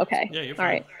 Oh yeah. Okay. Yeah, you're fine.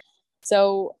 All right.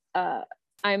 So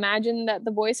I imagine that the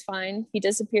boy's fine. He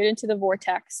disappeared into the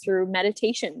vortex through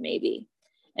meditation, maybe.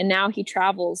 And now he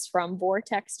travels from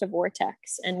vortex to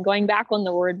vortex. And going back on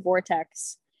the word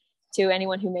vortex, to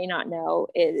anyone who may not know,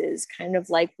 it is kind of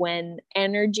like when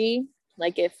energy,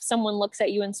 like if someone looks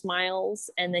at you and smiles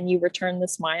and then you return the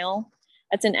smile,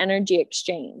 that's an energy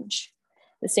exchange.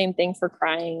 The same thing for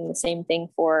crying, the same thing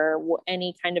for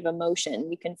any kind of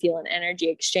emotion. You can feel an energy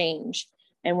exchange.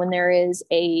 And when there is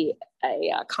a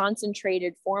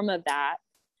concentrated form of that,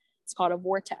 it's called a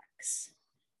vortex.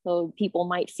 So people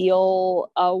might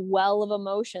feel a well of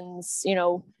emotions,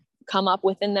 come up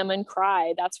within them and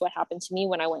cry. That's what happened to me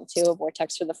when I went to a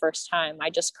vortex for the first time.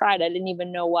 I just cried. I didn't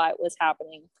even know what was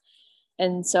happening.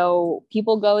 And so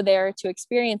people go there to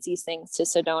experience these things, to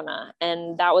Sedona.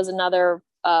 And that was another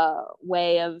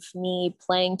way of me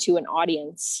playing to an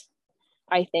audience,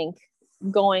 I think,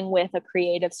 going with a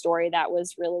creative story that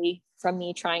was really from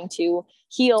me trying to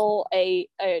heal a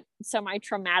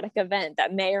semi-traumatic event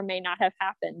that may or may not have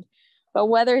happened. But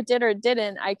whether it did or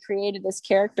didn't, I created this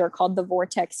character called the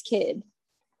Vortex Kid.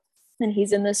 And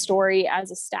he's in this story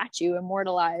as a statue,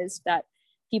 immortalized, that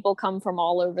people come from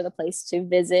all over the place to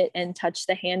visit and touch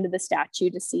the hand of the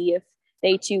statue to see if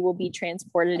they too will be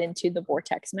transported into the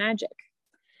vortex magic.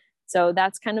 So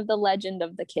that's kind of the legend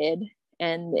of the kid.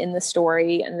 And in the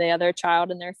story, and the other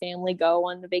child and their family go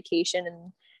on the vacation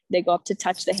and they go up to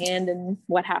touch the hand, and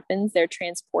what happens? They're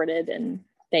transported and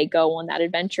they go on that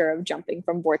adventure of jumping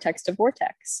from vortex to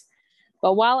vortex.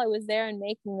 But while I was there and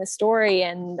making the story,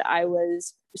 and I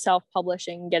was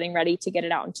self-publishing, getting ready to get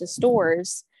it out into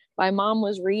stores, my mom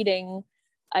was reading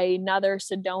another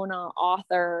Sedona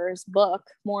author's book,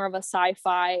 more of a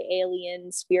sci-fi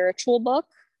alien spiritual book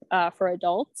for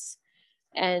adults.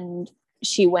 And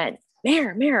she went,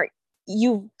 Mary,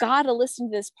 you've got to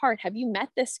listen to this part. Have you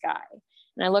met this guy?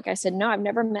 And I said, no, I've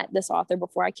never met this author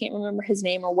before. I can't remember his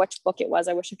name or which book it was.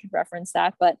 I wish I could reference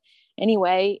that. But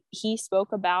anyway, he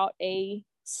spoke about a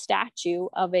statue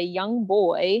of a young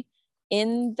boy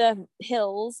in the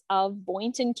hills of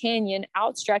Boynton Canyon,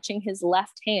 outstretching his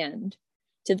left hand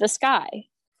to the sky.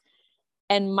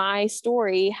 And my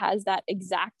story has that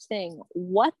exact thing.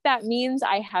 What that means,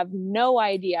 I have no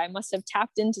idea. I must have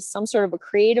tapped into some sort of a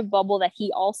creative bubble that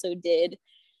he also did.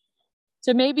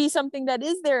 So maybe something that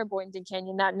is there in Boynton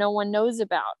Canyon that no one knows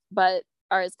about, but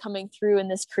is coming through in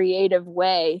this creative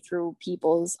way through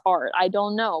people's art. I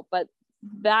don't know, but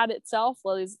that itself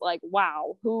was like,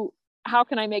 wow, how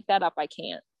can I make that up? I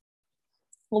can't.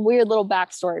 A weird little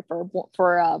backstory for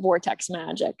Vortex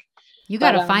Magic. You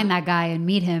got to find that guy and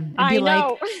meet him and be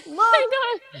know. like, look.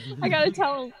 I know. I got to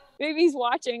tell him. Maybe he's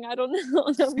watching. I don't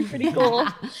know. That'd be pretty cool.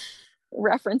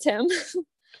 Reference him.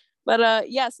 But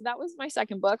so that was my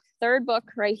second book. Third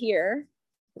book right here,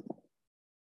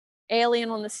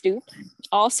 Alien on the Stoop.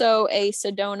 Also a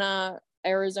Sedona,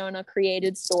 Arizona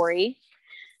created story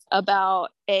about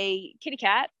a kitty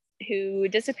cat who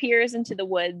disappears into the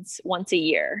woods once a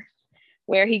year.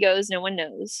 Where he goes, no one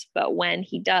knows. But when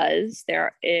he does,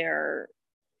 there are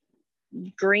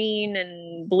green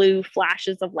and blue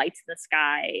flashes of lights in the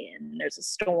sky, and there's a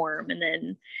storm, and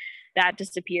then that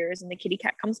disappears, and the kitty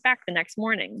cat comes back the next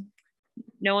morning.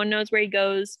 No one knows where he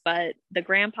goes, but the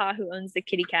grandpa who owns the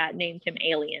kitty cat named him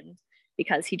Alien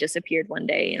because he disappeared one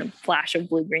day in a flash of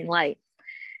blue-green light.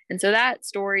 And so that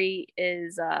story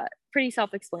is pretty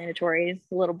self-explanatory.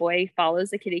 The little boy follows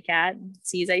the kitty cat and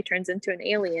sees that he turns into an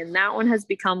alien. That one has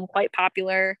become quite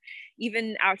popular,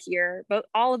 even out here. But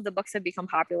all of the books have become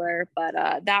popular, but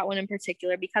that one in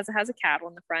particular, because it has a cat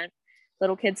on the front,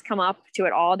 little kids come up to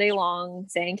it all day long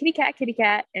saying kitty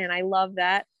cat, and I love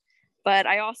that. But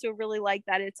I also really like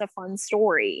that it's a fun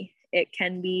story. It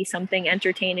can be something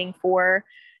entertaining for,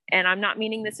 and I'm not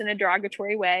meaning this in a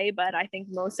derogatory way, but I think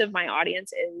most of my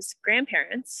audience is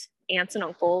grandparents, aunts and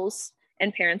uncles,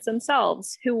 and parents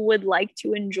themselves who would like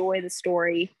to enjoy the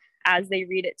story as they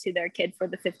read it to their kid for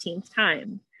the 15th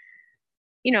time.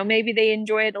 You know, maybe they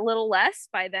enjoy it a little less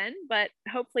by then, but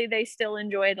hopefully they still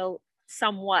enjoy it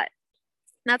somewhat.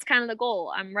 And that's kind of the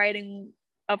goal. I'm writing,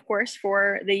 of course,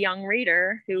 for the young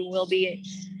reader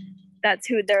that's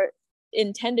who they're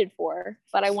intended for,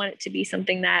 but I want it to be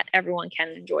something that everyone can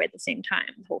enjoy at the same time,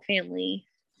 the whole family,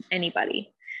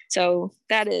 anybody. So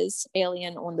that is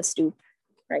Alien on the Stoop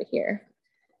right here.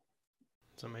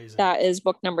 It's amazing. That is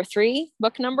book number 3.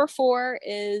 Book number 4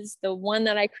 is the one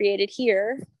that I created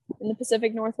here in the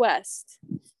Pacific Northwest.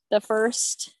 The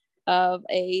first of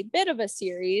a bit of a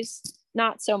series,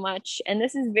 not so much. And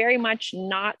this is very much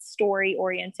not story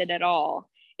oriented at all.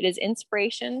 It is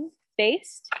inspiration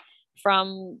based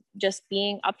from just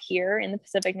being up here in the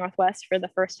Pacific Northwest for the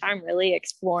first time, really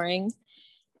exploring.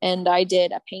 And I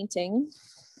did a painting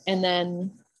and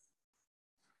then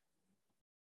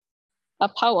a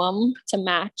poem to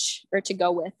match or to go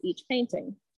with each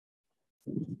painting.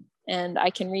 And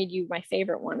I can read you my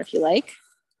favorite one if you like,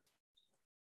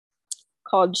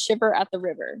 called Shiver at the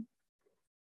River.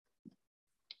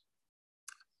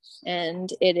 And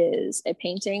it is a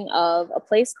painting of a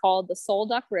place called the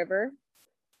Solduck River.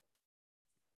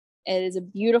 It is a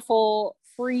beautiful,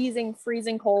 freezing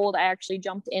cold. I actually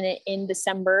jumped in it in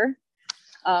December.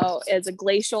 It's a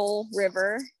glacial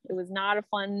river. It was not a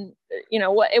fun,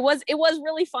 it was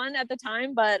really fun at the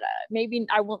time, but maybe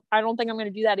I don't think I'm going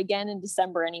to do that again in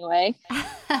December anyway.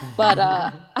 But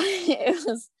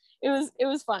it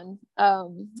was fun.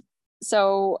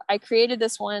 So I created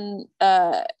this one,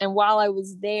 and while I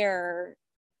was there,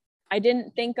 I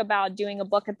didn't think about doing a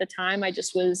book at the time. I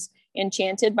just was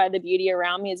enchanted by the beauty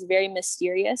around me. It's very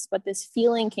mysterious, but this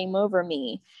feeling came over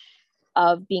me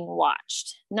of being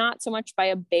watched, not so much by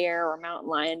a bear or mountain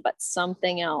lion, but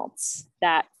something else.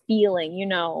 That feeling,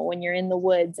 when you're in the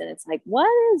woods and it's like, what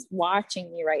is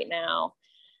watching me right now?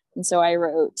 And so I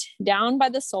wrote, down by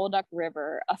the Solduck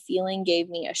River, a feeling gave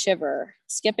me a shiver.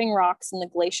 Skipping rocks in the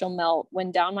glacial melt,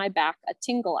 when down my back a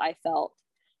tingle I felt.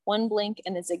 One blink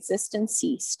and its existence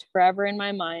ceased. Forever in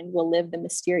my mind will live the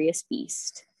mysterious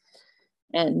beast.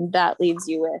 And that leaves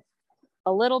you with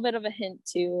a little bit of a hint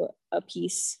to a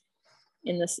piece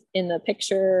in the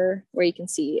picture where you can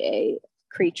see a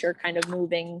creature kind of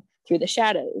moving through the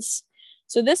shadows.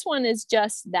 So this one is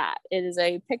just that. It is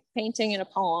a painting and a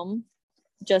poem,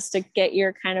 just to get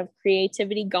your kind of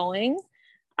creativity going.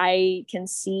 I can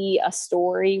see a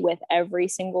story with every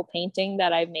single painting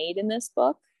that I've made in this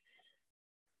book.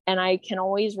 And I can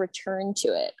always return to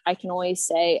it. I can always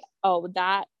say, oh,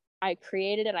 that I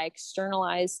created it, I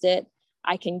externalized it.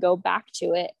 I can go back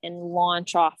to it and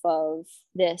launch off of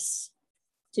this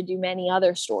to do many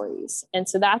other stories. And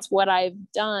so that's what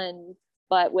I've done,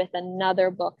 but with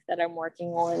another book that I'm working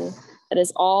on that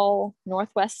is all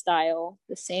Northwest style,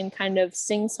 the same kind of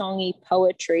sing-songy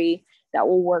poetry that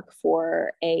will work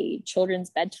for a children's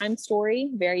bedtime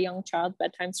story, very young child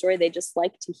bedtime story. They just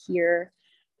like to hear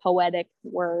poetic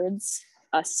words,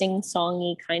 a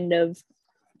sing-songy kind of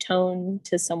tone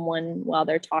to someone while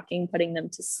they're talking, putting them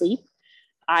to sleep.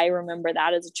 I remember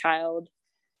that as a child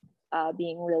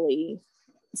being really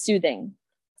soothing.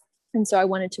 And so I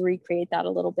wanted to recreate that a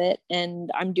little bit. And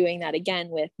I'm doing that again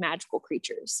with magical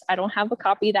creatures. I don't have a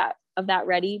copy of that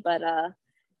ready, but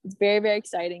it's very, very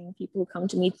exciting. People who come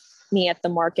to meet me at the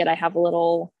market, I have a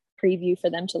little preview for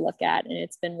them to look at, and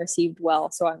it's been received well.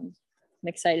 So I'm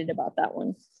excited about that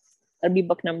one. That'll be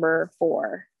book number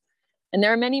 4. And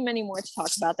there are many, many more to talk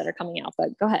about that are coming out,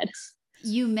 but go ahead.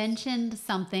 You mentioned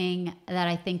something that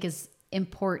I think is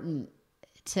important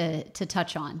to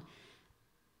touch on.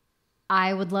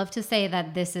 I would love to say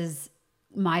that this is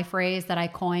my phrase that I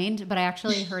coined, but I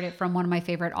actually heard it from one of my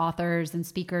favorite authors and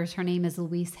speakers. Her name is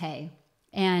Louise Hay.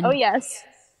 And oh, yes.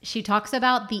 She talks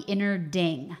about the inner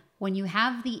ding. When you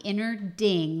have the inner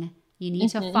ding, you need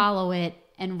to follow it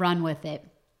and run with it.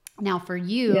 Now for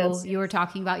you, you were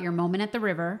talking about your moment at the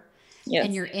river. Yes.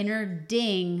 And your inner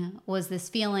ding was this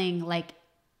feeling like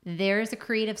there's a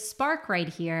creative spark right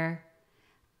here.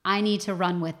 I need to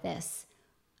run with this.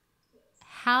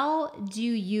 How do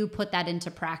you put that into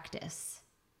practice?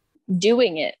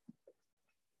 Doing it.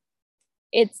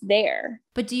 it's there.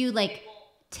 But do you like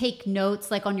take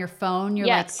notes like on your phone? You're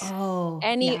Yes. like, oh,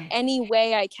 any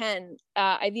way I can.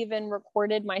 I've even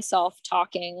recorded myself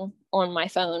talking on my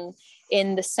phone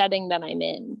in the setting that I'm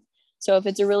in. So if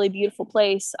it's a really beautiful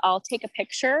place, I'll take a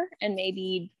picture and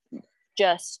maybe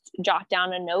just jot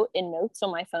down a note in notes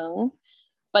on my phone.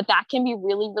 But that can be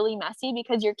really, really messy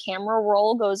because your camera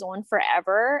roll goes on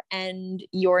forever and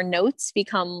your notes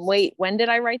become, wait, when did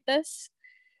I write this?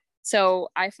 So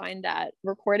I find that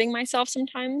recording myself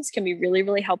sometimes can be really,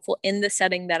 really helpful in the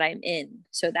setting that I'm in.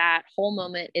 So that whole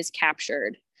moment is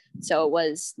captured. So it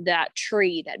was that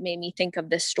tree that made me think of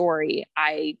this story.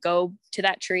 I go to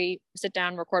that tree, sit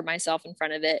down, record myself in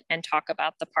front of it, and talk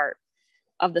about the part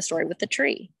of the story with the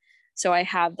tree. So I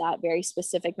have that very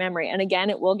specific memory. And again,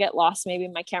 it will get lost maybe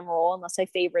in my camera roll unless I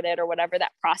favorite it or whatever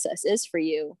that process is for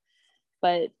you.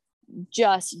 But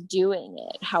just doing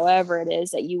it, however it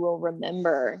is that you will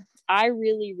remember. I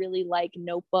really, really like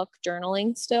notebook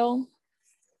journaling still.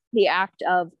 The act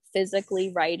of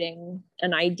physically writing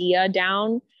an idea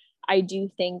down, I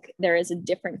do think there is a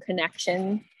different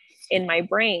connection in my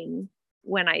brain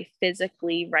when I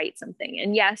physically write something.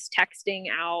 And yes, texting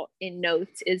out in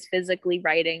notes is physically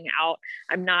writing out.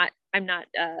 I'm not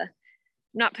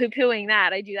poo-pooing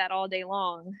that. I do that all day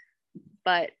long.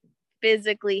 But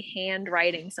physically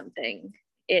handwriting something,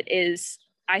 it is,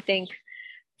 I think,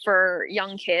 for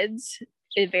young kids,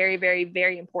 it's very, very,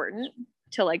 very important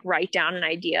to like write down an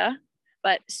idea.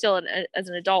 But still, as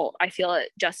an adult, I feel it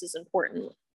just as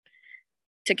important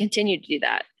to continue to do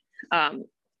that.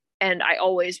 And I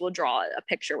always will draw a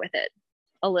picture with it,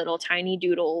 a little tiny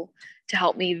doodle to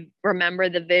help me remember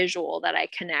the visual that I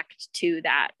connect to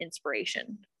that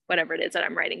inspiration, whatever it is that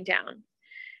I'm writing down.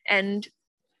 And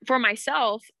for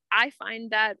myself, I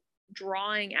find that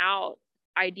drawing out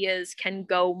ideas can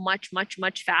go much, much,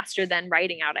 much faster than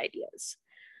writing out ideas.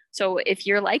 So if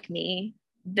you're like me,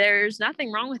 there's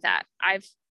nothing wrong with that. I've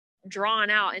drawn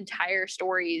out entire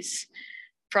stories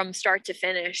from start to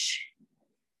finish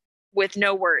with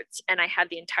no words, and I have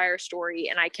the entire story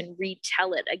and I can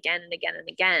retell it again and again and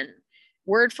again,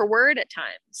 word for word at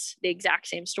times, the exact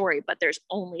same story, but there's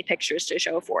only pictures to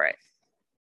show for it.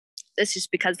 It's just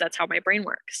because that's how my brain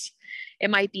works. It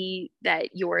might be that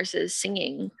yours is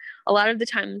singing. A lot of the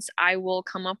times I will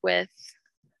come up with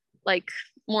like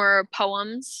more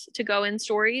poems to go in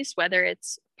stories, whether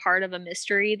it's part of a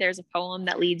mystery, there's a poem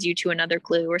that leads you to another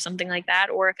clue or something like that.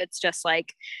 Or if it's just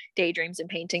like Daydreams and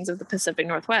Paintings of the Pacific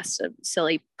Northwest, a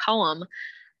silly poem,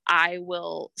 I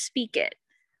will speak it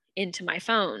into my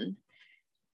phone.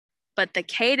 But the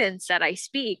cadence that I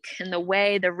speak and the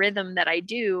way, the rhythm that I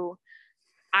do,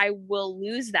 I will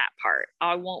lose that part.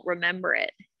 I won't remember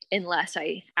it unless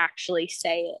I actually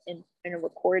say it in a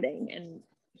recording and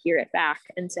hear it back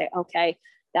and say, okay,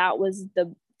 that was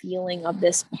the feeling of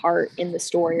this part in the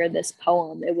story or this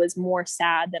poem. It was more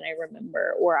sad than I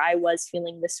remember, or I was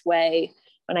feeling this way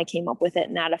when I came up with it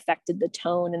and that affected the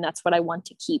tone. And that's what I want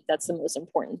to keep. That's the most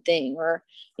important thing. Or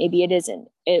maybe it isn't.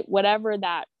 Whatever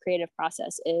that creative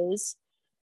process is,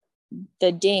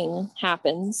 the ding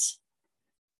happens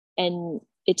and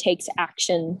it takes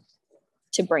action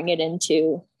to bring it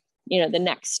into, the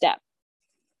next step,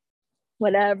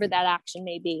 whatever that action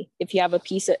may be. If you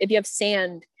have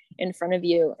sand in front of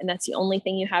you and that's the only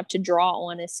thing you have to draw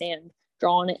on is sand,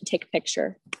 draw on it and take a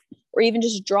picture, or even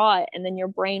just draw it. And then your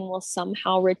brain will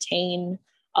somehow retain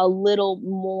a little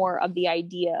more of the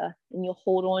idea and you'll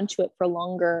hold on to it for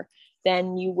longer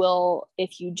than you will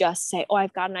if you just say, oh,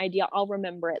 I've got an idea, I'll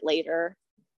remember it later.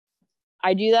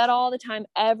 I do that all the time.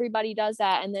 Everybody does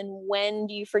that. And then when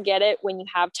do you forget it? When you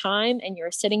have time and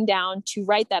you're sitting down to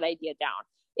write that idea down,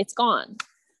 it's gone.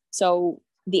 So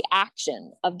the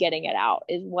action of getting it out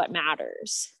is what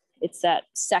matters. It's that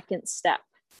second step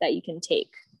that you can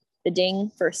take. The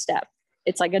ding, first step.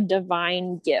 It's like a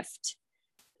divine gift,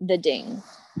 the ding.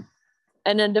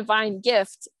 And a divine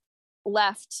gift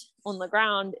left on the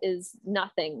ground is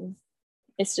nothing.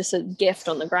 It's just a gift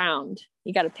on the ground.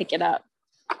 You got to pick it up.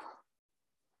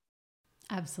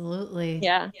 Absolutely.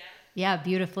 Yeah. Yeah,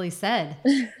 beautifully said.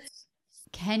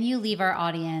 Can you leave our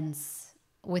audience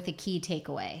with a key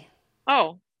takeaway?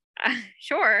 Oh,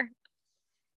 sure.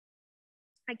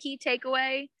 A key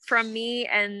takeaway from me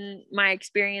and my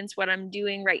experience, what I'm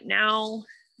doing right now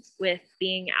with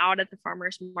being out at the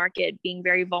farmers market, being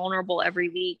very vulnerable every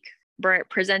week,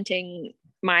 presenting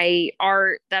my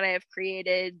art that I have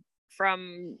created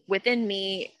from within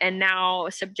me, and now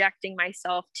subjecting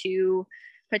myself to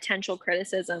potential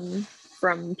criticism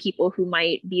from people who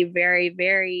might be very,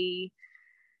 very,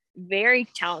 very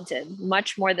talented,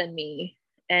 much more than me,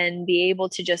 and be able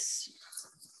to just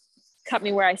cut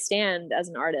me where I stand as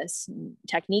an artist,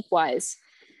 technique wise.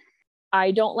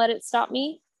 I don't let it stop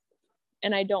me,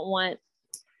 and I don't want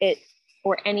it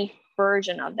or any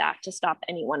version of that to stop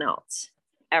anyone else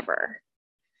ever.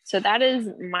 So that is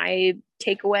my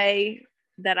takeaway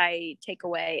that I take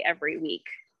away every week,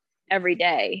 every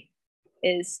day,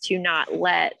 is to not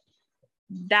let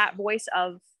that voice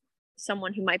of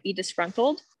someone who might be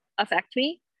disgruntled affect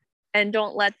me, and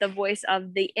don't let the voice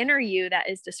of the inner you that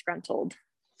is disgruntled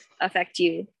affect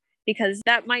you, because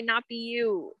that might not be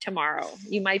you tomorrow.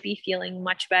 You might be feeling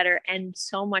much better and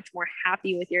so much more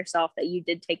happy with yourself that you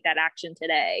did take that action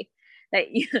today.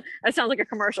 That sounds like a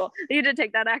commercial. You did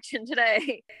take that action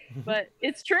today, but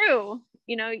it's true.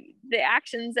 You know, the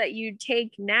actions that you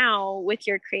take now with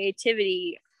your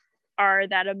creativity are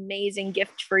that amazing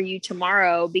gift for you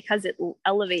tomorrow, because it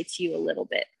elevates you a little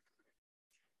bit.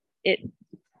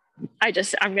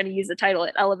 I'm going to use the title.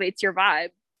 It elevates your vibe.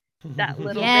 That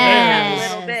little bit.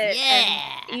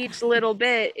 Yeah. And each little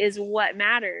bit is what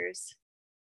matters.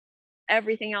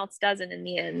 Everything else doesn't in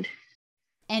the end.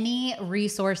 Any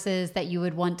resources that you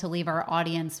would want to leave our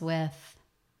audience with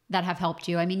that have helped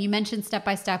you? I mean, you mentioned Step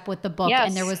by Step with the book, yes.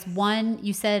 And there was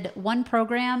you said one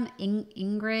program,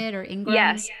 Ingrid or Ingram?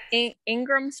 Yes,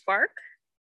 Ingram Spark.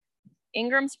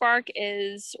 Ingram Spark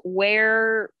is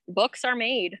where books are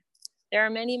made. There are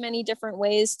many, many different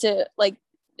ways to, like,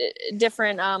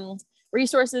 different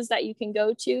resources that you can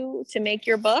go to make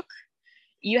your book.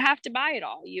 You have to buy it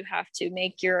all. You have to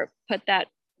put that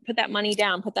money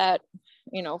down, put that,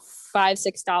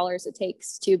 $5-6 it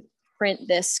takes to print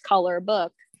this color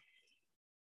book,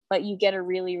 but you get a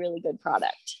really, really good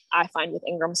product, I find, with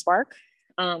Ingram Spark.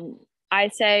 I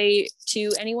say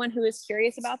to anyone who is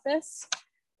curious about this,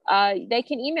 they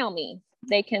can email me.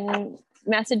 They can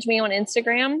message me on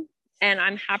Instagram, and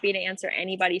I'm happy to answer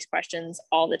anybody's questions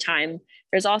all the time.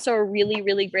 There's also a really,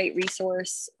 really great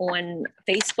resource on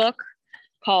Facebook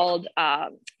called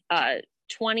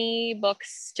 20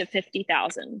 books to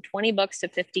 50,000, 20 books to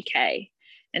 50K.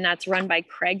 And that's run by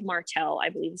Craig Martell, I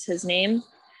believe is his name.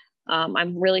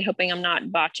 I'm really hoping I'm not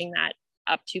botching that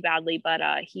up too badly, but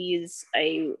he's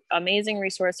an amazing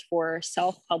resource for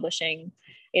self-publishing.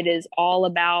 It is all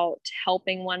about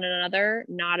helping one another,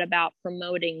 not about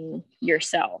promoting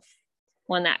yourself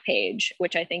on that page,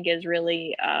 which I think is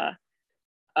really a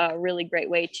really great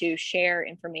way to share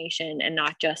information and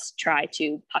not just try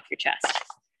to puff your chest,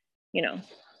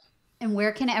 And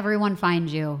where can everyone find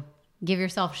you? Give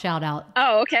yourself a shout out.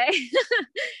 Oh, okay.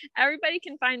 Everybody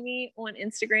can find me on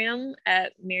Instagram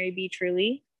at Mary B.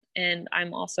 Truly. And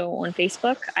I'm also on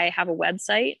Facebook. I have a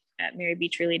website at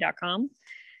marybtruly.com.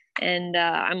 And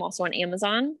I'm also on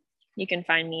Amazon. You can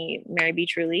find me Mary B.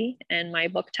 Truly. And my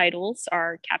book titles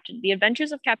are The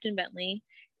Adventures of Captain Bentley,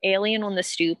 Alien on the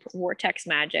Stoop, Vortex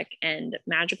Magic, and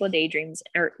Magical Daydreams,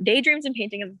 or Daydreams and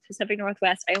Painting of the Pacific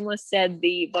Northwest. I almost said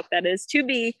the book that is to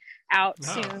be out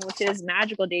soon, which is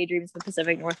Magical Daydreams in the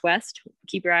Pacific Northwest.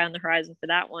 Keep your eye on the horizon for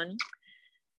that one.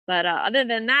 But other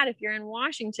than that, if you're in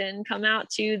Washington, come out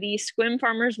to the Sequim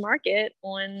Farmers Market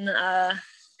on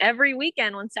every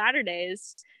weekend on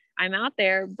Saturdays. I'm out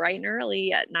there bright and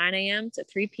early at 9 a.m. to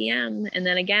 3 p.m. And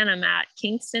then again, I'm at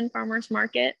Kingston Farmers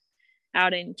Market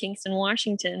out in Kingston,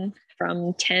 Washington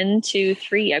from 10 to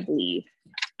 3, I believe,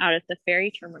 out at the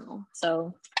ferry terminal.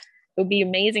 So it would be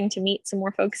amazing to meet some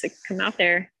more folks that come out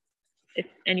there if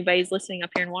anybody's listening up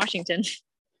here in Washington.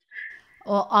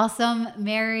 Well, awesome,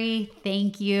 Mary.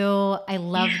 Thank you. I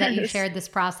love that you shared this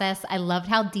process. I loved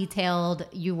how detailed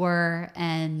you were,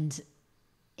 and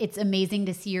it's amazing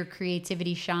to see your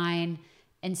creativity shine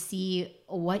and see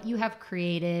what you have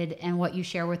created and what you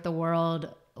share with the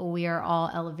world. We are all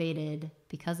elevated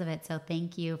because of it. So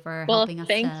thank you for helping us.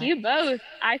 Thank you both.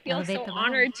 I feel so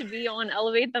honored to be on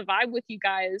Elevate the Vibe with you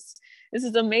guys. This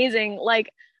is amazing.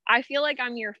 Like, I feel like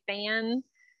I'm your fan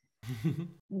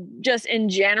just in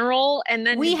general. And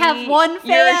then we have one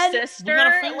fan. Your sister.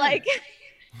 Like,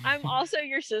 I'm also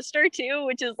your sister too,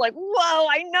 which is like, whoa,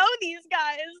 I know these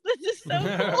guys. This is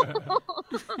so cool.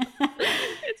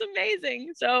 It's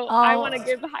amazing. So I want to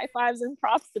give high fives and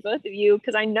props to both of you,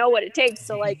 because I know what it takes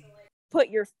to, like, put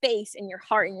your face and your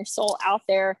heart and your soul out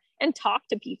there and talk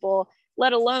to people,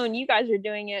 let alone you guys are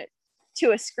doing it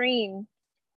to a screen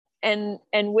and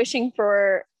wishing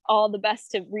for all the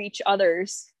best to reach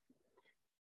others.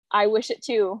 I wish it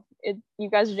too. You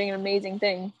guys are doing an amazing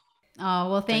thing.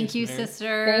 Oh, well, thank you,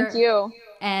 sister. Thank you.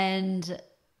 And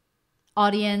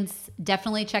audience,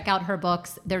 definitely check out her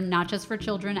books. They're not just for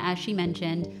children, as she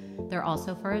mentioned. They're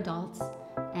also for adults.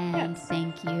 And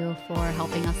thank you for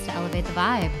helping us to elevate the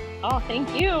vibe. Oh, thank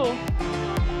you.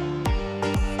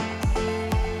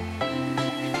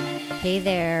 Hey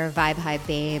there, Vibe Hive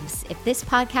babes. If this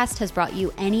podcast has brought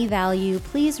you any value,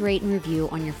 please rate and review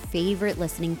on your favorite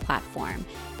listening platform.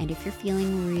 And if you're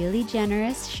feeling really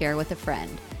generous, share with a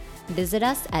friend. Visit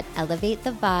us at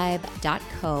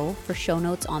elevatethevibe.co for show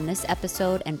notes on this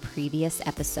episode and previous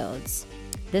episodes.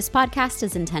 This podcast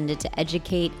is intended to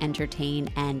educate,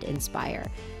 entertain, and inspire.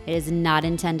 It is not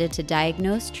intended to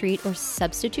diagnose, treat, or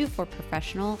substitute for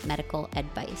professional medical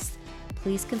advice.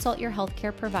 Please consult your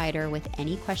healthcare provider with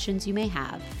any questions you may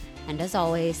have. And as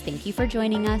always, thank you for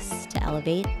joining us to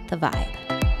elevate the vibe.